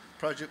Sydney,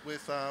 project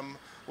with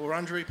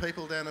Wurundjeri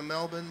people down in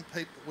Melbourne,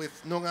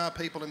 with Noongar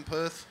people in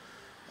Perth.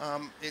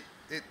 It's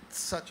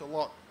such a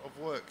lot of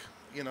work,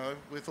 you know,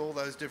 with all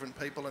those different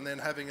people, and then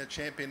having a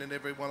champion in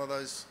every one of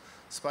those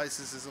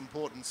spaces is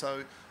important.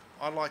 So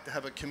I like to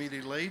have a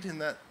community lead in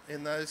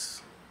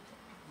those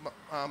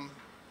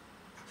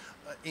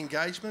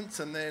engagements,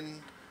 and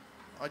then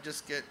I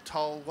just get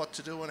told what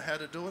to do and how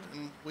to do it,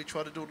 and we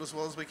try to do it as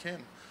well as we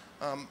can.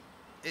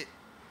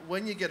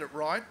 When you get it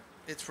right,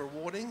 it's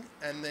rewarding.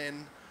 And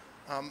then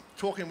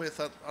talking with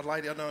a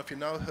lady, I don't know if you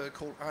know her,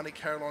 called Auntie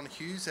Caroline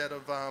Hughes out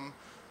of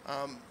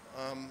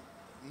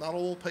Not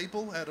All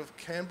People out of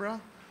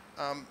Canberra.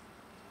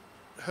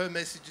 Her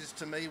messages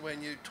to me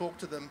when you talk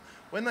to them,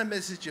 when they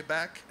message you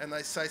back and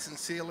they say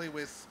sincerely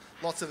with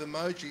lots of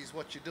emojis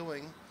what you're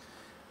doing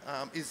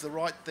is the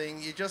right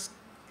thing, it just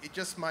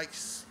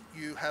makes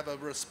you have a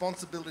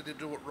responsibility to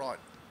do it right.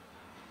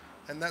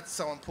 And that's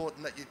so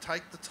important, that you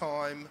take the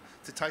time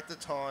to take the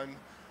time.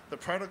 The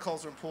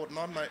protocols are important.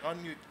 I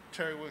knew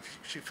Terry when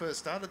she first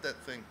started that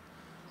thing.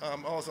 I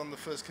was on the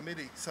first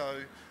committee,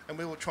 and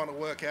we were trying to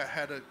work out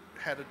how to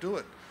do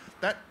it.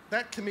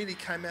 That committee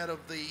came out of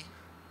the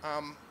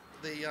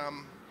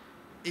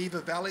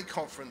Eva Valley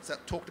conference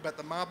that talked about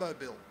the Mabo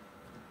Bill,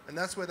 and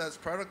that's where those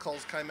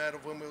protocols came out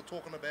of when we were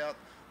talking about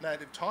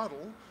native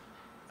title,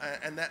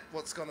 and that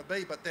what's going to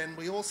be. But then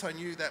we also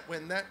knew that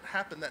when that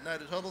happened, that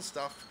native title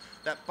stuff,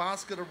 that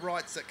basket of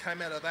rights that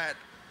came out of that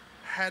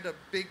had a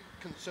big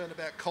concern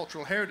about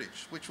cultural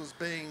heritage, which was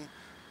being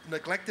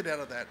neglected out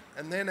of that.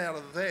 And then out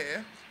of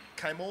there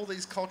came all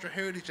these cultural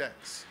heritage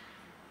acts,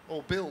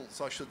 or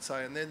bills, I should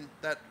say, and then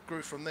that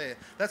grew from there.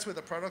 That's where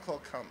the protocol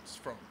comes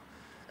from.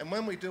 And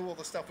when we do all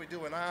the stuff we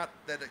do in art,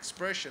 that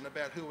expression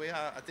about who we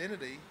are,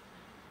 identity,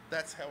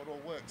 that's how it all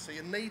works. So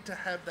you need to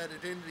have that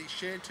identity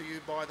shared to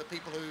you by the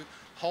people who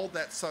hold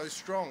that so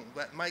strong,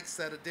 that makes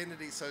that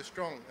identity so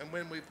strong. And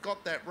when we've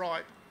got that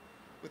right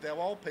with our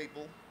old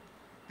people,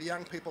 the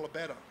young people are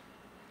better.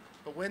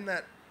 But when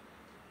that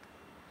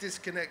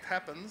disconnect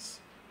happens,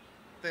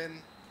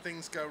 then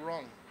things go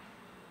wrong.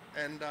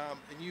 And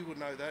you would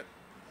know that,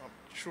 I'm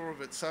sure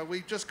of it. So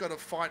we've just got to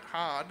fight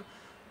hard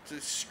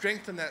to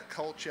strengthen that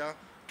culture,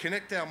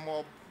 connect our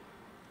mob,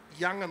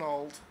 young and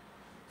old,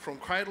 from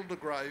cradle to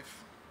grave,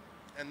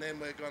 and then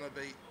we're going to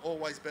be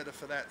always better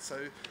for that.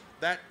 So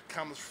that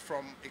comes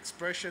from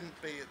expression,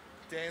 be it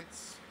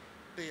dance,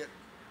 be it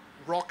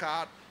rock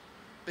art,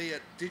 be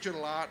it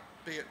digital art,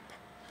 be it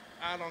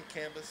art on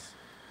canvas,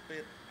 be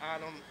it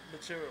art on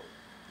material.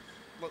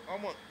 Look, I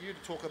want you to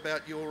talk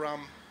about your,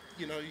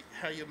 you know,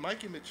 how you're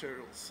making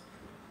materials.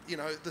 You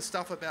know, the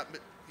stuff about,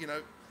 you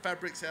know,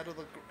 fabrics out of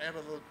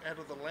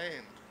the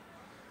land,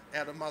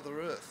 out of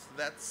Mother Earth.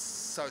 That's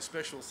so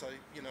special. So,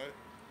 you know,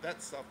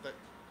 that's stuff that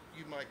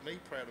you make me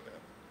proud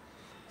about.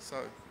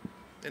 So,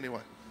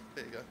 anyway,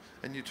 there you go.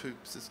 And you too,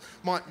 sis.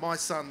 My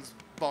son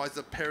buys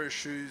a pair of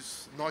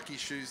shoes, Nike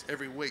shoes,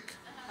 every week.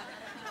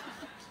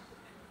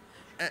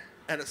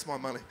 And it's my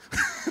money.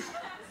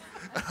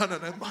 I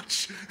don't know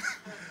much.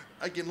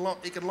 you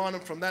can line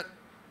them from that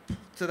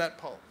to that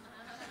pole.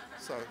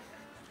 So,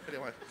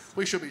 anyway,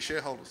 we should be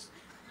shareholders.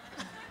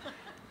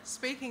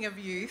 Speaking of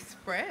youth,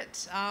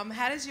 Brett,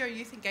 how does your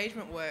youth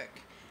engagement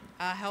work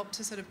help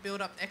to sort of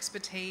build up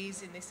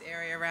expertise in this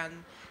area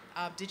around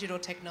digital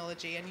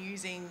technology and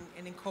using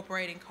and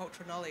incorporating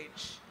cultural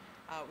knowledge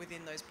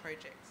within those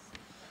projects?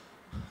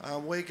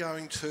 We're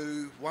going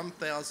to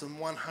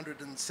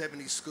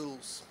 1,170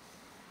 schools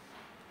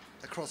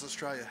across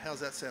Australia. How's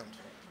that sound?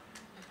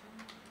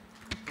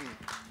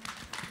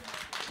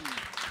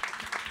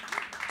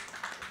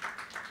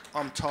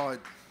 I'm tired.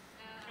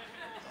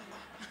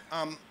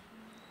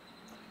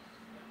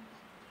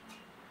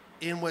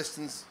 In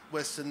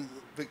Western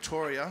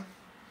Victoria,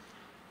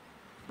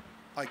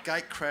 I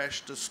gate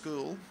crashed a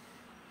school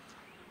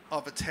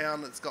of a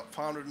town that's got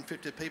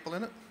 550 people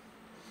in it.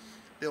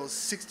 There was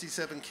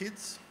 67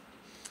 kids,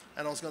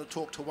 and I was going to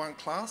talk to one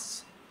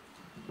class.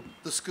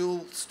 The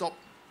school stopped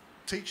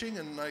teaching,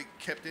 and they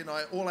kept in.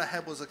 All I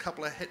had was a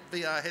couple of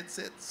VR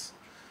headsets,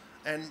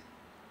 and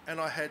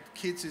I had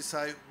kids who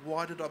say,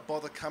 "Why did I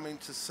bother coming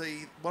to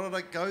see? What did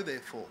I go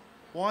there for?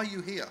 Why are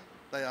you here?"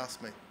 They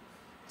asked me. I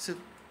said,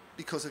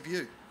 "Because of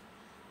you."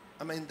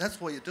 I mean, that's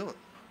why you do it.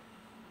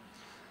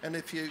 And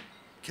if you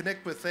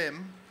connect with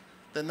them,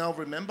 then they'll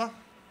remember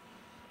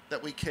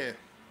that we care.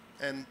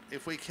 And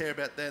if we care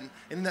about them,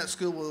 in that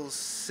school was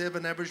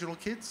 7 Aboriginal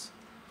kids.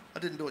 I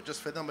didn't do it just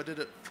for them. I did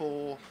it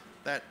for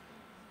that.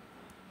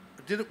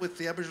 I did it with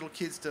the Aboriginal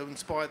kids to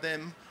inspire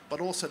them, but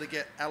also to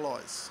get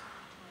allies.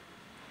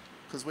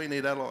 Because we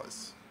need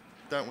allies,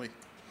 don't we?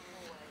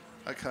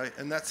 Okay,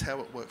 and that's how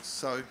it works.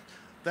 So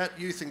that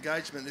youth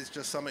engagement is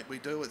just something we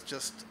do. It's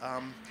just,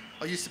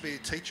 I used to be a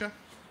teacher,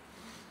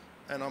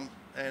 and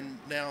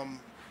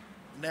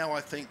now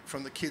I think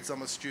from the kids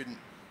I'm a student.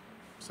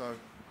 So.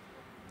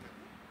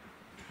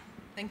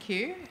 Thank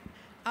you.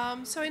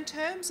 So in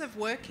terms of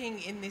working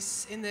in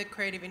the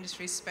creative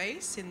industry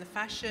space, in the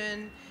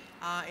fashion,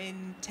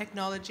 in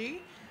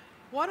technology,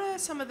 what are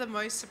some of the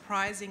most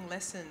surprising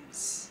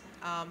lessons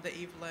that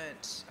you've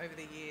learnt over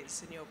the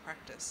years in your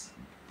practice?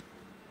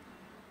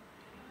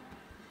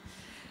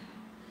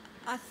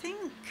 I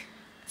think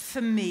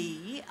for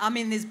me, I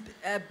mean, there's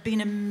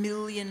been a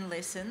million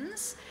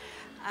lessons,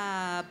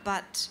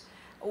 but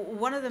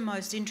one of the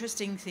most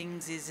interesting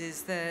things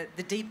is the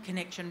deep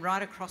connection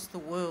right across the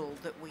world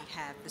that we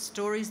have. The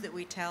stories that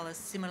we tell are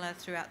similar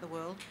throughout the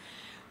world.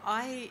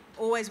 I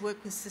always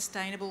work with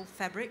sustainable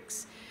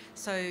fabrics.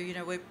 So, you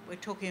know, we're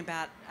talking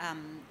about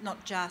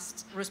not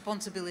just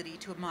responsibility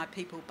to my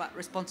people, but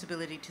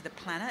responsibility to the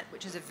planet,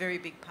 which is a very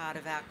big part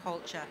of our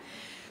culture.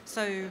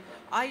 So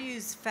I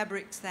use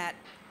fabrics that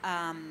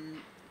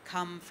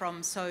come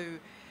from,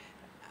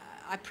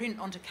 I print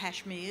onto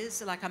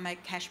cashmeres, like I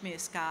make cashmere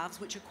scarves,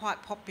 which are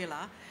quite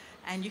popular,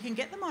 and you can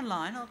get them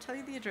online. I'll tell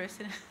you the address.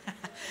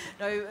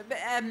 No, but,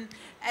 and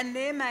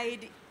they're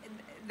made,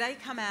 they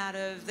come out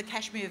of the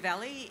Kashmir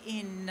Valley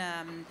in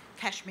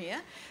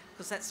Kashmir,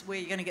 because that's where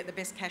you're going to get the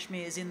best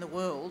cashmeres in the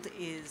world,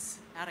 is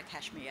out of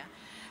Kashmir.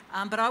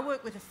 But I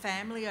work with a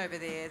family over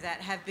there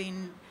that have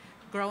been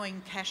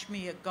growing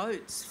cashmere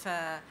goats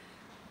for,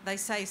 they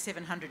say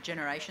 700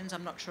 generations.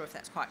 I'm not sure if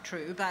that's quite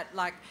true, but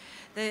like,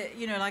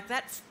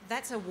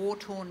 that's a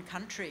war-torn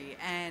country,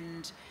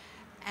 and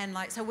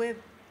like, so we're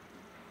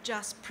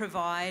just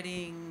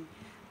providing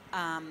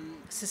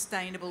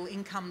sustainable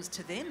incomes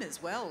to them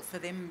as well, for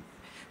them.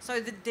 So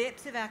the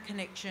depth of our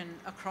connection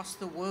across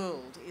the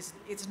world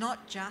it's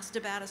not just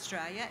about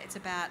Australia, it's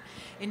about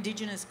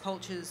Indigenous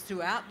cultures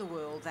throughout the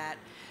world that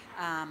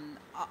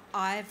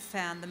I've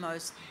found the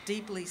most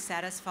deeply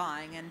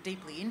satisfying and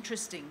deeply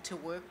interesting to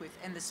work with,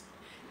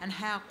 and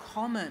how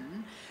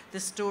common the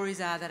stories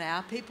are that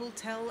our people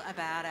tell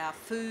about our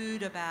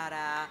food, about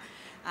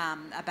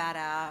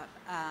our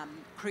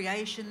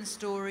creation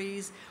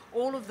stories,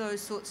 all of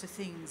those sorts of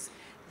things.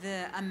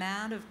 The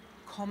amount of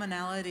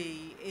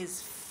commonality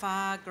is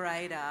far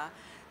greater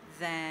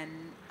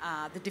than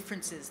the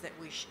differences that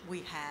we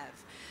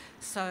have.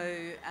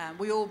 So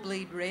we all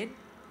bleed red,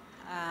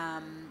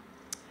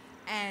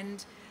 and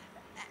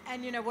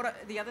you know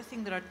what? The other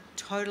thing that I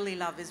totally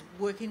love is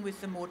working with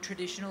the more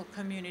traditional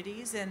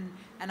communities and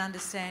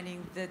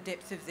understanding the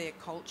depth of their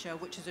culture,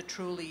 which is a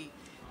truly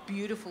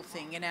beautiful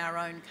thing in our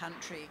own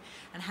country,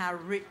 and how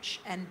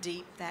rich and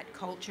deep that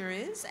culture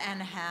is,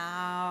 and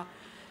how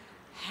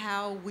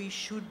we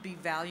should be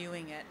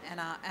valuing it.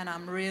 And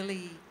I'm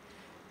really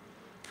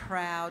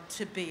proud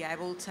to be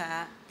able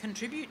to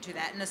contribute to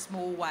that in a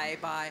small way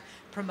by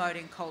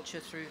promoting culture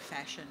through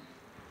fashion.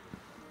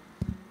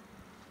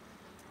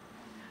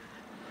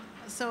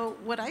 So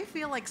what I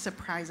feel like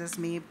surprises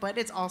me, but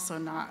it's also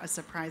not a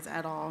surprise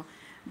at all,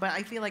 but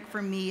I feel like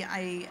for me,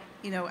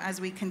 as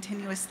we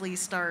continuously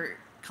start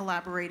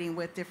collaborating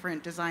with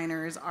different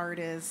designers,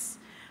 artists,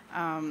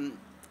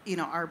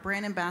 our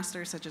brand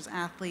ambassadors such as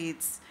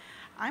athletes,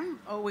 I'm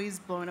always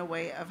blown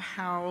away of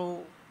how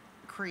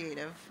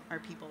creative our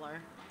people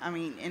are. I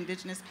mean,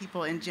 Indigenous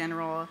people in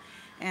general,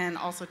 and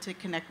also to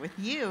connect with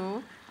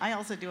you. I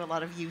also do a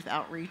lot of youth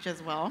outreach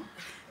as well.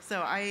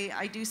 So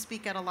I do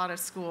speak at a lot of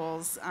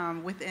schools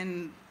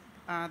within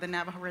the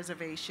Navajo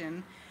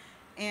Reservation,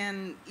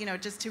 and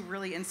just to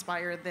really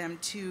inspire them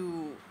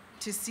to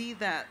see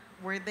that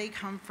where they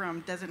come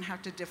from doesn't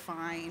have to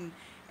define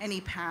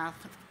any path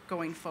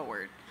going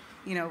forward.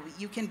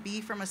 You can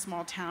be from a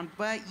small town,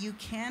 but you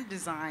can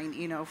design,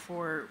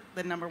 for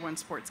the #1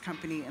 sports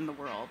company in the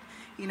world.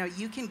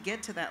 You can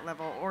get to that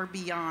level or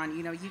beyond.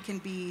 You can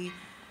be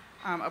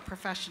a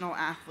professional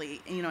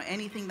athlete,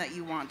 anything that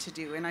you want to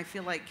do. And I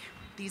feel like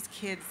these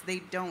kids, they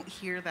don't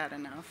hear that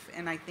enough.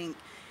 And I think,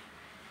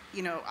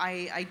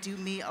 I do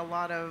meet a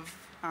lot of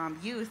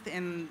youth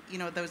in,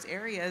 those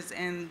areas,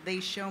 and they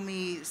show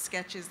me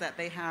sketches that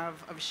they have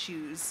of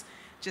shoes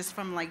just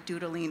from like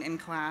doodling in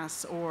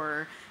class,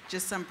 or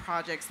just some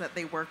projects that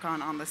they work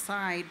on the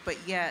side, but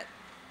yet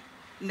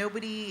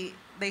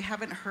they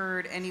haven't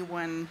heard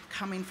anyone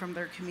coming from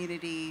their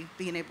community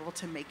being able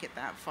to make it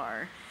that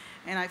far.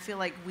 And I feel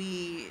like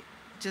we're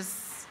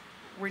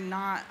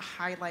not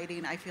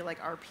highlighting, I feel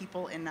like, our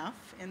people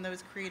enough in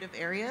those creative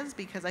areas,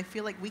 because I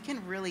feel like we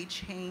can really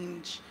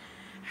change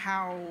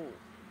how,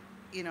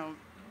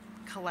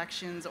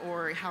 collections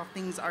or how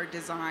things are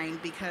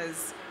designed,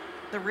 because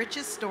the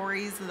richest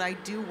stories that I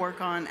do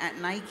work on at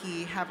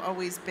Nike have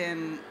always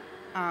been,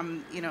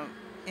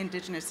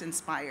 Indigenous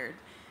inspired,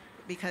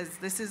 because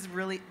this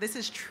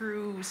is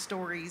true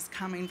stories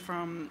coming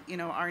from,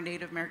 our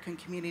Native American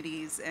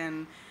communities,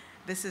 and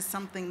this is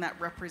something that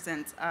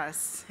represents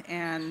us.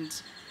 And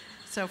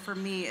so for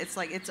me, it's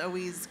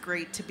always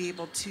great to be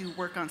able to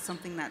work on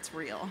something that's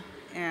real.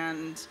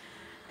 And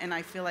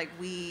I feel like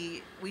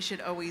we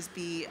should always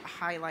be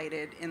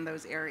highlighted in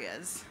those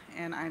areas.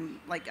 And I'm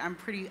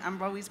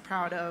always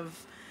proud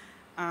of,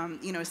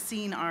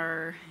 seeing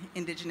our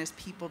Indigenous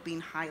people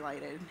being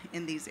highlighted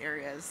in these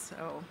areas.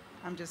 So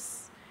I'm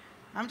just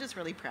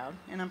really proud,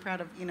 and I'm proud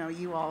of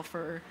you all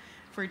for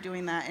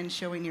doing that and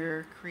showing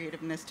your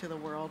creativeness to the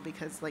world,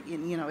 because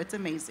it's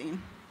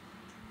amazing.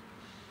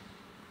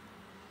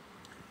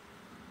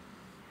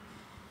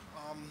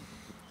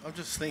 I'm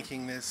just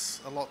thinking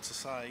there's a lot to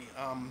say.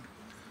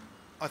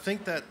 I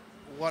think that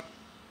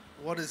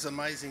what is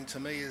amazing to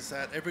me is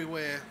that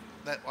everywhere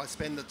that I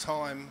spend the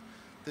time,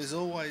 there's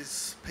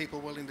always people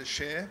willing to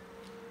share,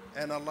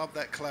 and I love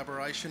that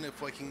collaboration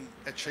if we can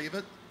achieve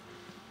it.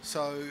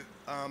 So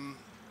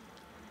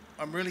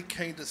I'm really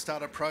keen to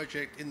start a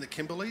project in the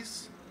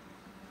Kimberleys.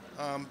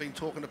 Been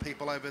talking to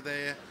people over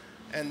there,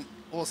 and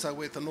also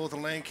with the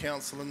Northern Land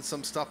Council and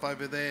some stuff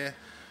over there.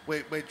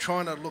 We're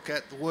trying to look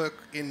at the work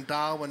in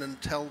Darwin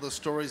and tell the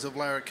stories of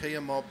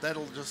Larrakia mob.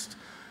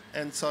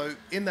 And so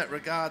in that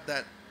regard,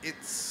 that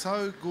it's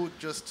so good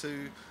just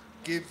to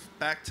give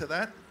back to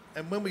that.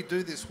 And when we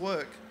do this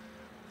work,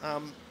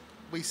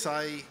 we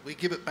say we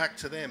give it back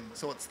to them,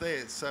 so it's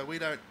theirs. So we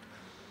don't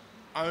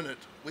own it.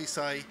 We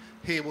say,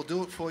 here, we'll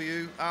do it for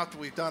you after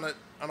we've done it,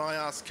 and I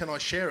ask, can I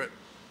share it?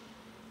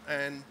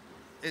 And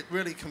it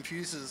really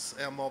confuses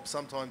our mob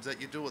sometimes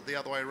that you do it the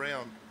other way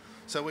around.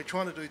 So we're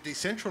trying to do a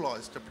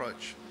decentralised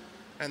approach,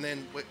 and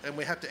then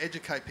we have to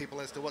educate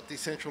people as to what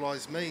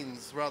decentralised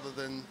means, rather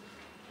than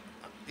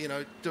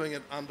doing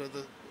it under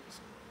the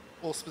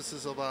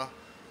auspices of a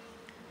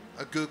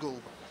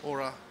Google or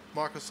a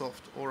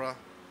Microsoft or a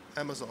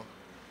Amazon.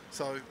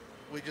 So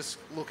we're just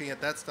looking at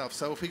that stuff.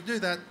 So if we do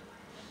that,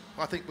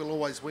 I think we'll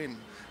always win.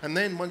 And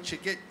then once you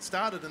get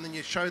started and then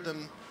you show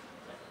them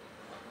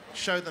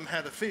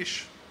how to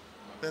fish,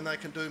 then they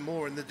can do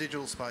more in the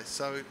digital space.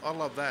 So I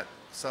love that.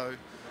 So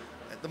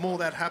the more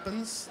that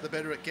happens, the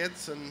better it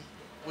gets, and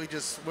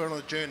we're on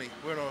a journey.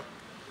 We're on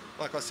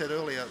like I said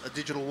earlier, a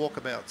digital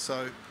walkabout.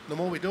 So the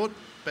more we do it,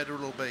 better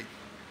it'll be.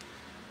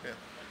 Yeah.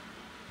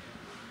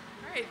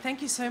 Great,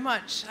 thank you so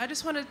much. I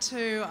just wanted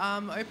to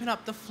open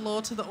up the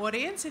floor to the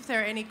audience if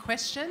there are any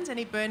questions,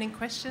 any burning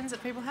questions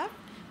that people have.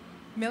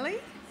 Millie?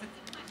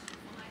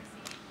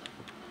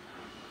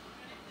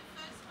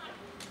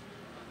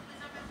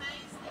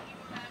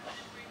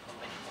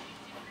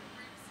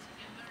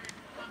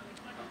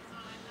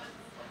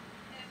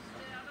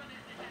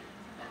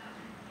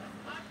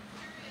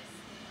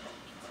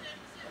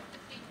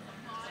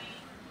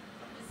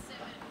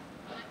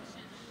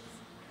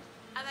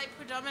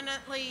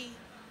 Predominantly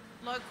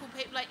local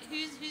people, like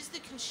who's the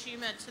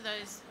consumer to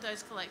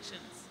those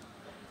collections?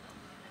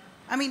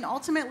 I mean,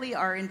 ultimately,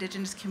 our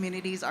Indigenous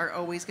communities are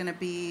always going to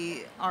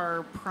be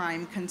our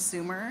prime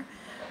consumer,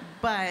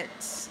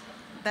 but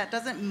that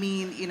doesn't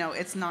mean,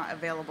 it's not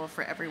available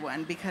for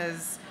everyone,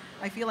 because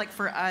I feel like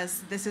for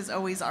us, this is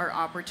always our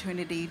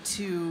opportunity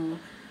to,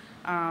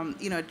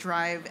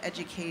 drive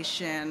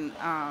education,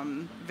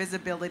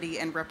 visibility,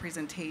 and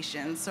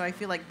representation. So I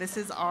feel like this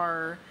is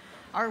our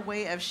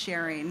way of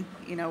sharing,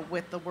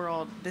 with the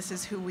world. This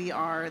is who we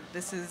are.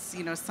 This is,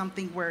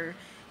 something where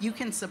you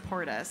can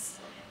support us.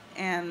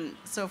 And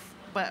so,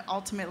 but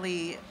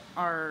ultimately,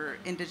 our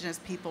Indigenous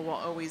people will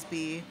always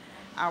be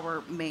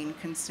our main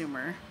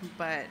consumer.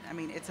 But, I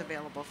mean, it's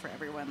available for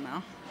everyone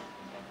now.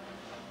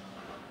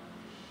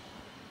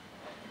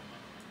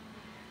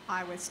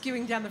 Hi, we're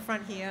skewing down the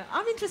front here.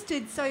 I'm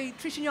interested, so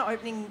Trish, in your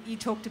opening, you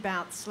talked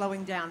about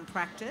slowing down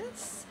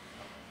practice.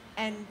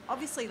 And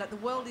obviously, like, the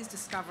world is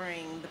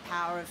discovering the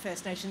power of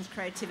First Nations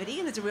creativity,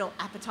 and there's a real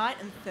appetite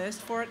and thirst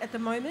for it at the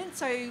moment.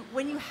 So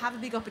when you have a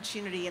big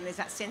opportunity and there's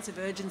that sense of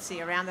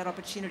urgency around that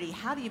opportunity,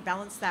 how do you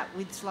balance that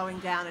with slowing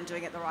down and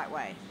doing it the right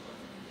way?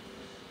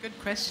 Good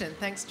question.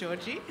 Thanks,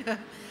 Georgie.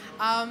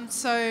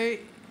 So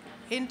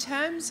in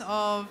terms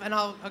of, and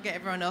I'll get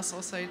everyone else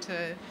also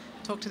to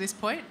talk to this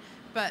point,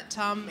 but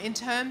in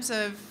terms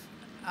of,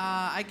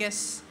 I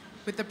guess,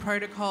 with the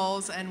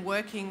protocols and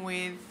working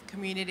with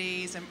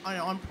communities and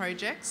on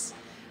projects,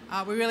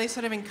 we really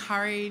sort of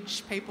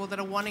encourage people that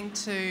are wanting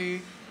to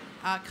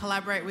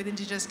collaborate with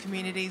Indigenous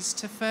communities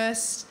to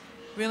first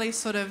really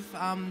sort of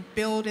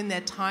build in their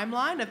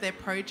timeline of their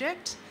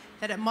project,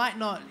 that it might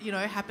not,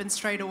 happen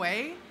straight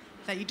away,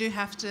 that you do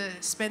have to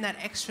spend that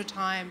extra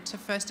time to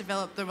first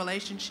develop the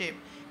relationship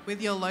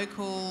with your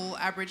local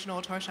Aboriginal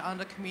or Torres Strait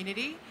Islander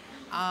community.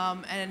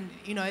 And,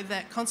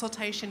 that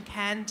consultation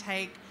can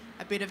take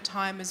a bit of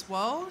time as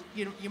well.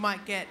 You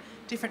might get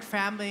different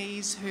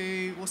families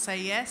who will say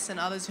yes and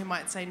others who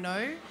might say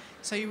no.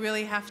 So you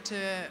really have to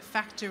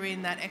factor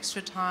in that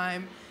extra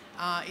time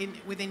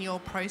within your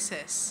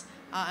process.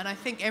 And I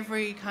think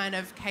every kind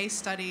of case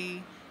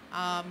study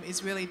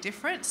is really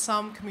different.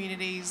 Some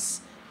communities,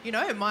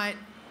 it might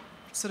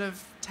sort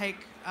of take,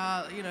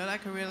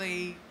 like a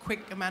really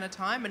quick amount of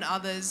time, and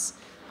others,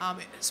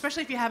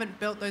 especially if you haven't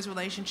built those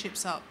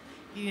relationships up,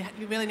 you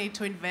really need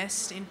to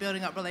invest in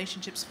building up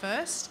relationships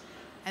first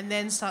and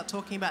then start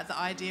talking about the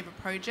idea of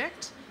a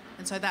project.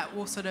 And so that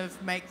will sort of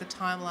make the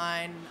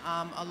timeline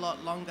a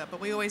lot longer.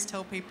 But we always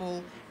tell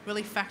people,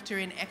 really factor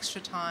in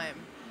extra time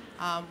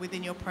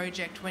within your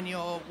project when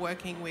you're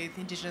working with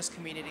Indigenous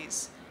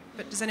communities.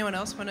 But does anyone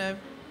else want to...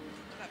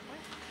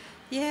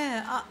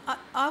 Yeah,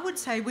 I would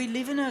say we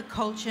live in a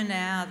culture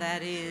now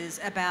that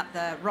is about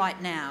the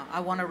right now.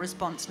 I want a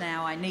response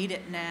now. I need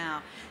it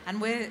now.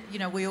 And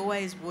we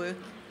always work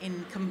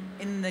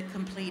in the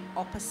complete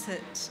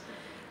opposite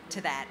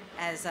to that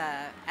as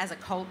a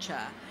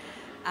culture.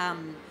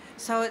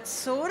 So it's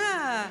sort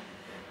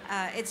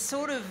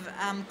of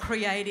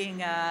creating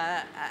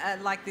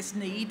like this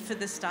need for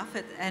the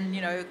stuff. And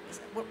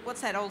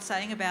what's that old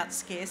saying about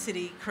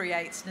scarcity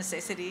creates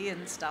necessity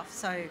and stuff.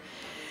 So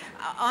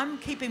I'm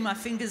keeping my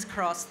fingers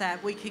crossed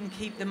that we can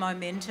keep the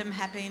momentum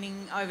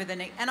happening over the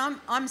next... And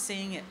I'm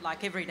seeing it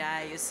like every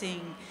day. You're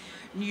seeing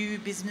new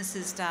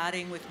businesses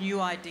starting with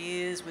new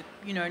ideas, with,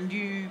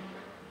 new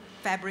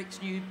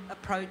fabrics, new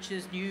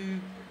approaches, new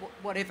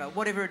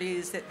whatever it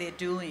is that they're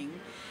doing.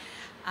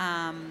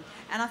 And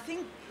I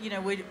think,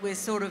 we're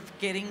sort of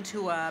getting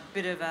to a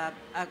bit of a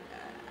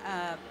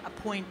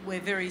point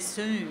where very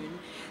soon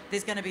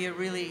there's going to be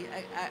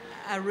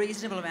a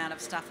reasonable amount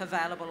of stuff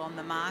available on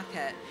the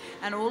market,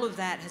 and all of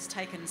that has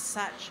taken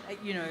such,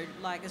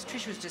 like as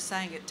Trish was just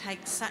saying, it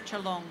takes such a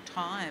long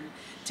time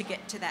to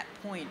get to that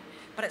point,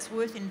 but it's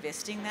worth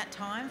investing that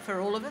time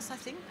for all of us, I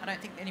think. I don't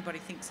think anybody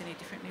thinks any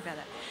differently about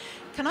that.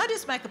 Can I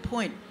just make a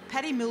point?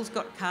 Paddy Mill's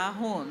got car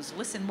horns.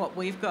 Listen what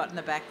we've got in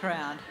the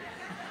background.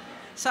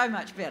 So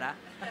much better.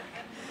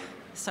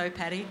 So,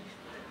 Paddy.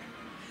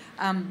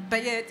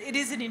 But yeah, it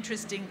is an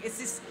interesting...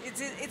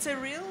 It's a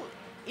real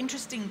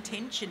interesting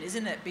tension,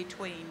 isn't it,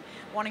 between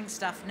wanting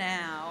stuff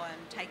now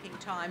and taking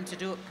time to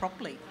do it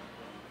properly.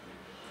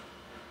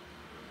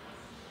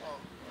 Well,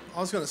 I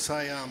was going to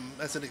say,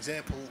 as an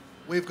example,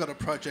 we've got a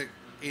project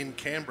in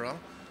Canberra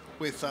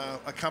with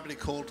a company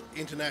called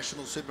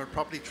International Super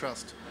Property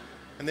Trust,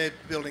 and they're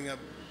building a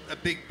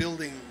big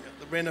building,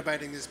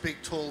 renovating this big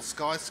tall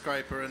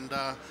skyscraper, and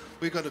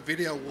we've got a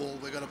video wall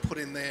we're going to put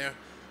in there.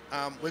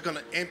 We're going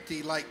to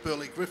empty Lake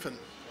Burley Griffin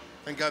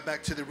and go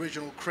back to the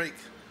original creek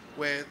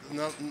where the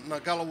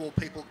Ngunnawal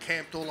people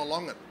camped all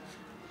along it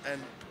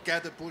and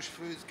gathered bush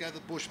foods,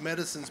 gathered bush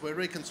medicines. We're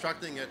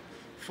reconstructing it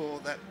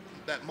for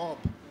that mob.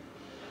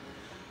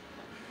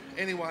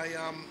 Anyway,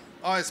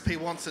 ISP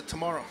wants it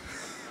tomorrow.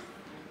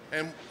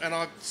 And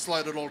I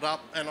slowed it all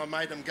up and I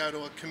made them go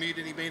to a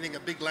community meeting, a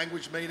big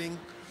language meeting.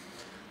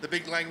 The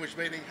big language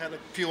meeting had a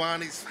few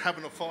aunties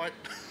having a fight.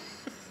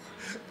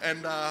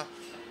 And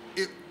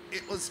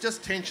it was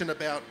just tension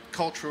about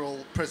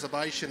cultural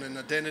preservation and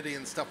identity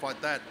and stuff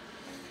like that.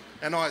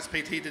 And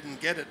ISPT didn't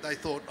get it. They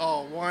thought,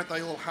 oh, why aren't they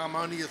all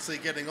harmoniously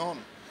getting on?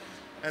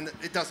 And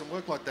it doesn't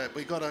work like that.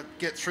 We've got to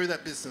get through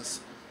that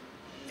business.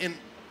 I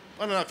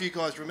don't know if you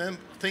guys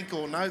think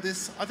or know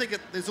this. I think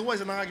there's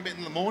always an argument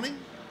in the morning,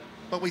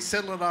 but we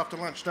settle it after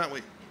lunch, don't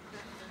we?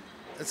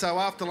 And so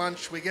after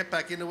lunch, we get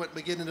back into it,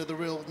 we get into the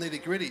real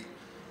nitty-gritty.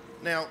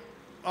 Now,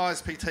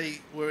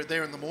 ISPT were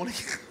there in the morning,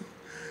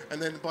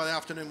 and then by the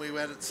afternoon we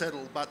had it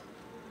settled, but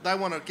they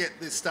want to get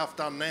this stuff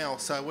done now,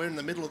 so we're in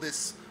the middle of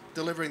this,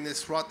 delivering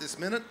this right this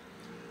minute.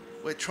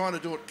 We're trying to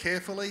do it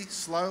carefully,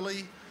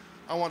 slowly.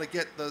 I want to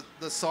get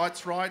the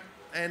sites right,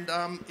 and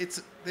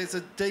there's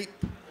a deep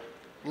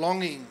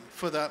longing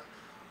for the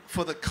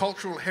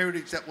cultural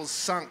heritage that was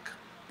sunk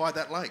by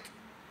that lake.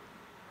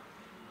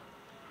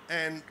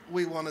 And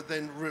we want to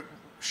then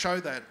show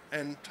that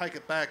and take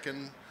it back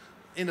and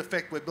in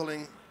effect, we're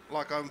building,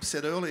 like I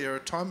said earlier, a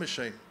time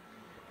machine,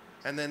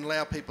 and then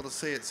allow people to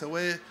see it. So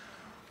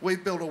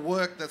we've built a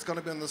work that's going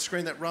to be on the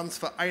screen that runs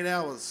for 8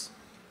 hours.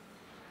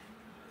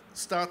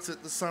 Starts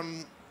at the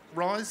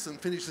sunrise and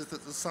finishes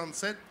at the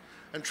sunset,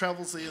 and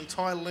travels the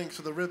entire length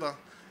of the river,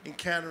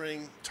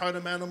 encountering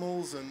totem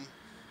animals and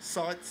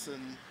sites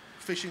and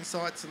fishing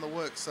sites and the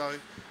work. So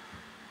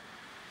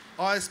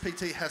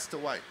ISPT has to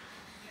wait.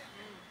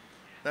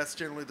 That's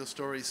generally the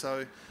story.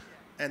 So,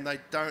 and they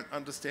don't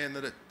understand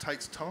that it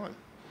takes time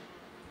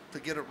to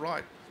get it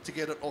right, to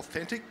get it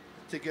authentic,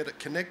 to get it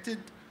connected,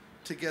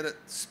 to get it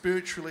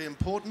spiritually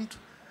important,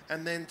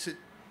 and then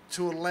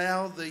to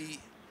allow the,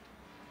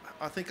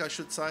 I think I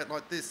should say it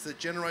like this, the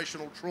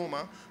generational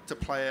trauma to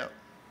play out.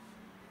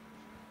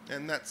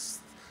 And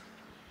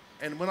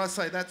when I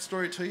say that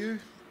story to you,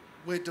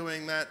 we're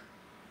doing that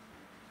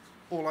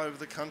all over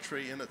the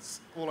country, and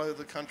it's all over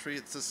the country.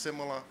 It's a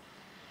similar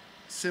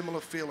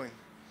feeling.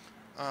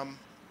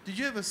 Did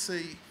you ever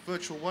see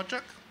Virtual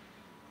Wajak?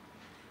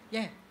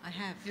 Yeah, I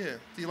have. Yeah.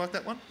 Do you like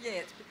that one?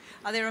 Yeah,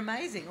 they're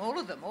amazing. All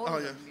of them. All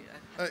of them. You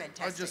know, are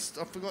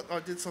fantastic. I forgot. I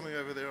did something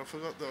over there. I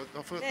forgot Yeah,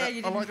 that. you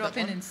I didn't like drop that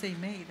in one. and see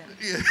me. Then.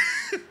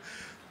 Yeah.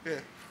 Yeah.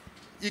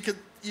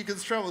 You can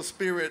throw a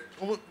spirit.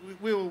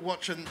 We were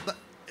watching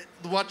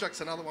the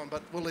Wajak's another one,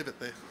 but we'll leave it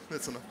there.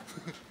 That's enough.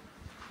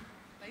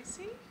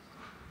 Lacey?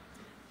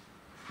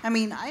 I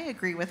mean, I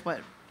agree with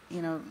what,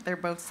 they're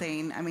both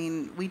saying. I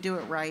mean, we do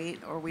it right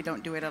or we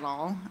don't do it at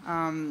all.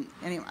 And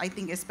I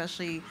think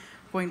especially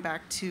going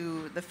back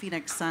to the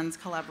Phoenix Suns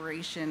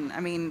collaboration,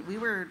 I mean, we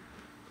were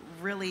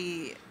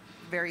really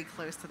very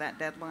close to that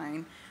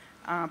deadline.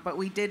 But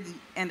we did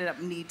ended up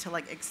need to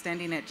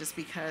extending it just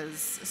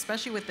because,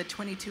 especially with the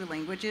 22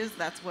 languages,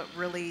 that's what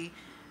really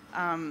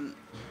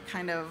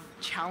kind of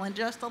challenged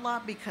us a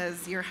lot,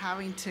 because you're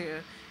having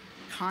to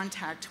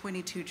contact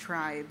 22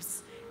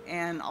 tribes.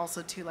 And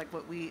also too, like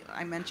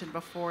I mentioned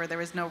before, there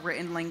was no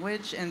written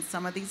language in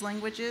some of these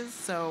languages.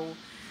 So,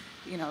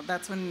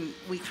 that's when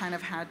we kind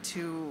of had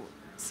to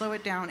slow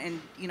it down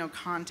and,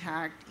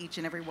 contact each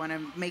and every one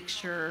and make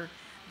sure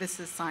this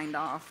is signed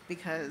off,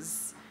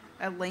 because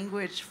a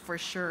language for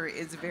sure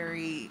is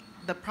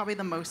probably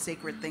the most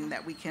sacred thing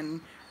that we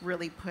can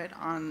really put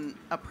on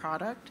a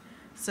product.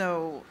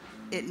 So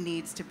it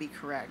needs to be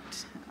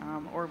correct,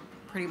 or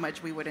pretty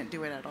much we wouldn't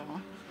do it at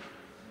all.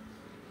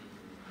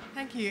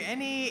 Thank you.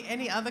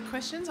 Any other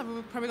questions?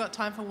 We've probably got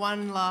time for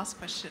one last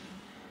question.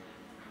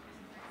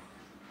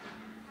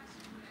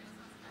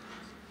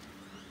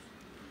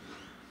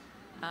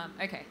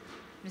 Okay,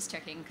 just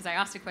checking, because I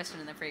asked a question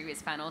in the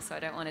previous panel, so I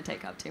don't want to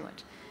take up too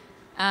much.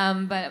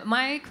 But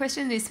my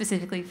question is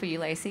specifically for you,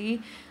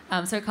 Lacey.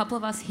 So a couple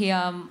of us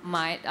here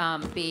might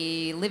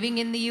be living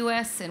in the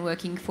US and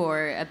working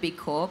for a big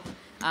corp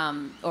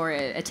or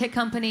a tech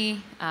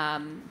company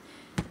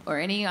or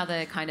any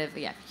other kind of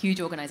huge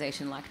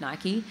organization like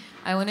Nike.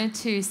 I wanted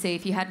to see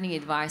if you had any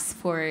advice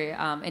for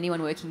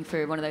anyone working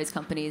for one of those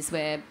companies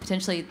where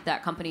potentially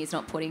that company is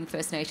not putting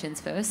First Nations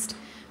first.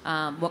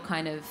 What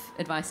kind of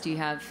advice do you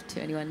have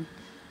to anyone?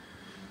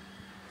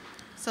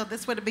 So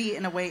this would be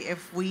in a way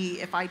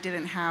if I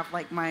didn't have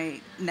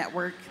my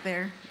network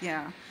there.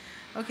 Yeah.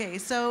 Okay.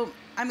 So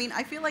I mean,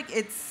 I feel like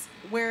it's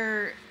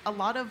where a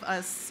lot of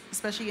us,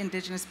 especially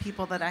Indigenous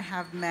people that I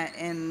have met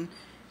in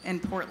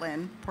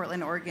Portland,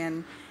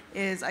 Oregon,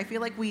 is I feel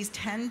like we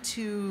tend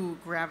to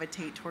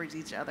gravitate towards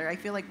each other. I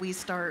feel like we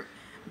start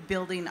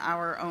building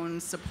our own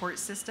support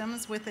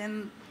systems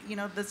within,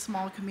 the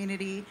small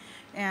community.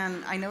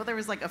 And I know there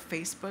was a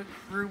Facebook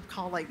group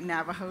called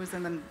Navajos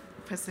in the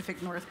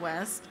Pacific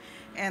Northwest.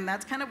 And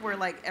that's kind of where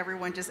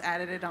everyone just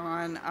added it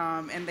on,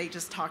 and they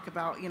just talk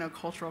about,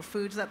 cultural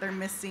foods that they're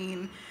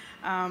missing.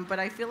 But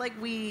I feel like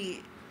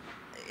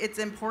it's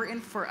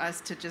important for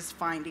us to just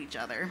find each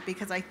other,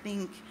 because I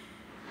think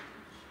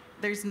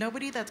there's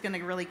nobody that's going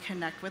to really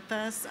connect with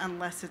us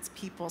unless it's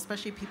people,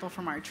 especially people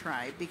from our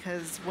tribe,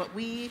 because what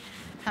we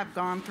have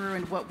gone through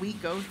and what we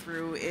go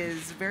through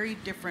is very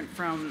different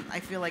from, I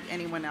feel like,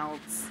 anyone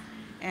else.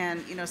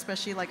 And,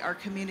 especially our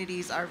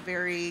communities are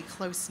very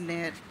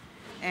close-knit,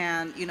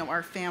 and,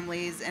 our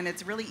families, and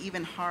it's really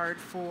even hard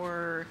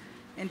for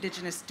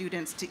Indigenous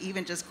students to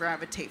even just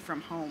gravitate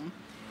from home.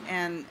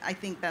 And I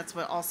think that's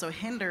what also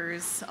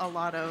hinders a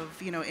lot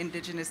of,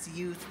 Indigenous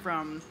youth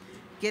from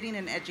getting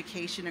an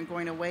education and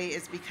going away,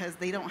 is because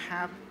they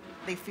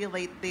feel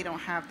like they don't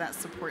have that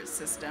support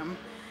system.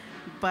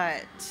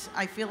 But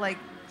I feel like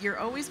you're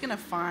always going to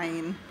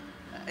find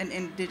an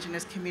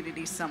Indigenous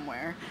community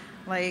somewhere.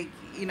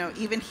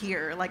 Even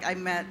here, I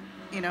met,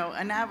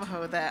 a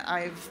Navajo that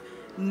I've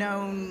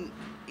known,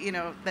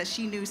 that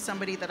she knew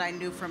somebody that I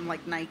knew from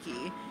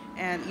Nike.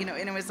 And,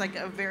 and it was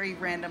a very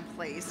random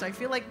place. So I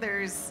feel like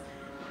they're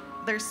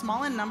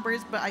small in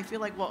numbers, but I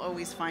feel like we'll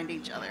always find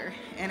each other.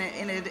 And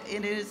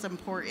it is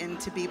important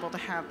to be able to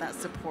have that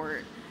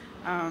support,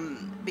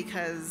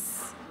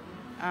 because,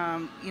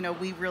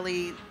 we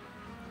really,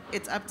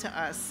 it's up to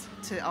us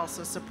to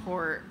also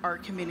support our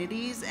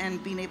communities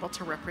and being able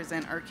to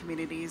represent our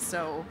communities.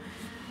 So,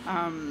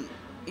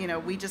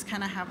 we just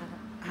kind of have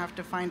have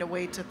to find a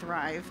way to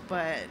thrive,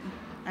 but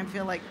I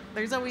feel like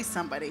there's always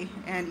somebody,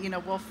 and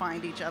we'll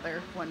find each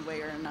other one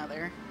way or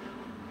another.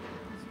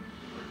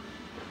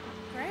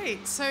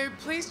 Great. So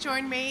please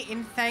join me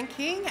in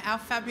thanking our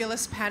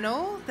fabulous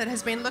panel that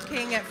has been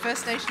looking at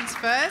First Nations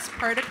first,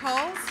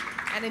 protocols,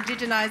 and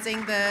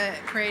indigenising the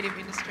creative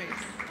industries.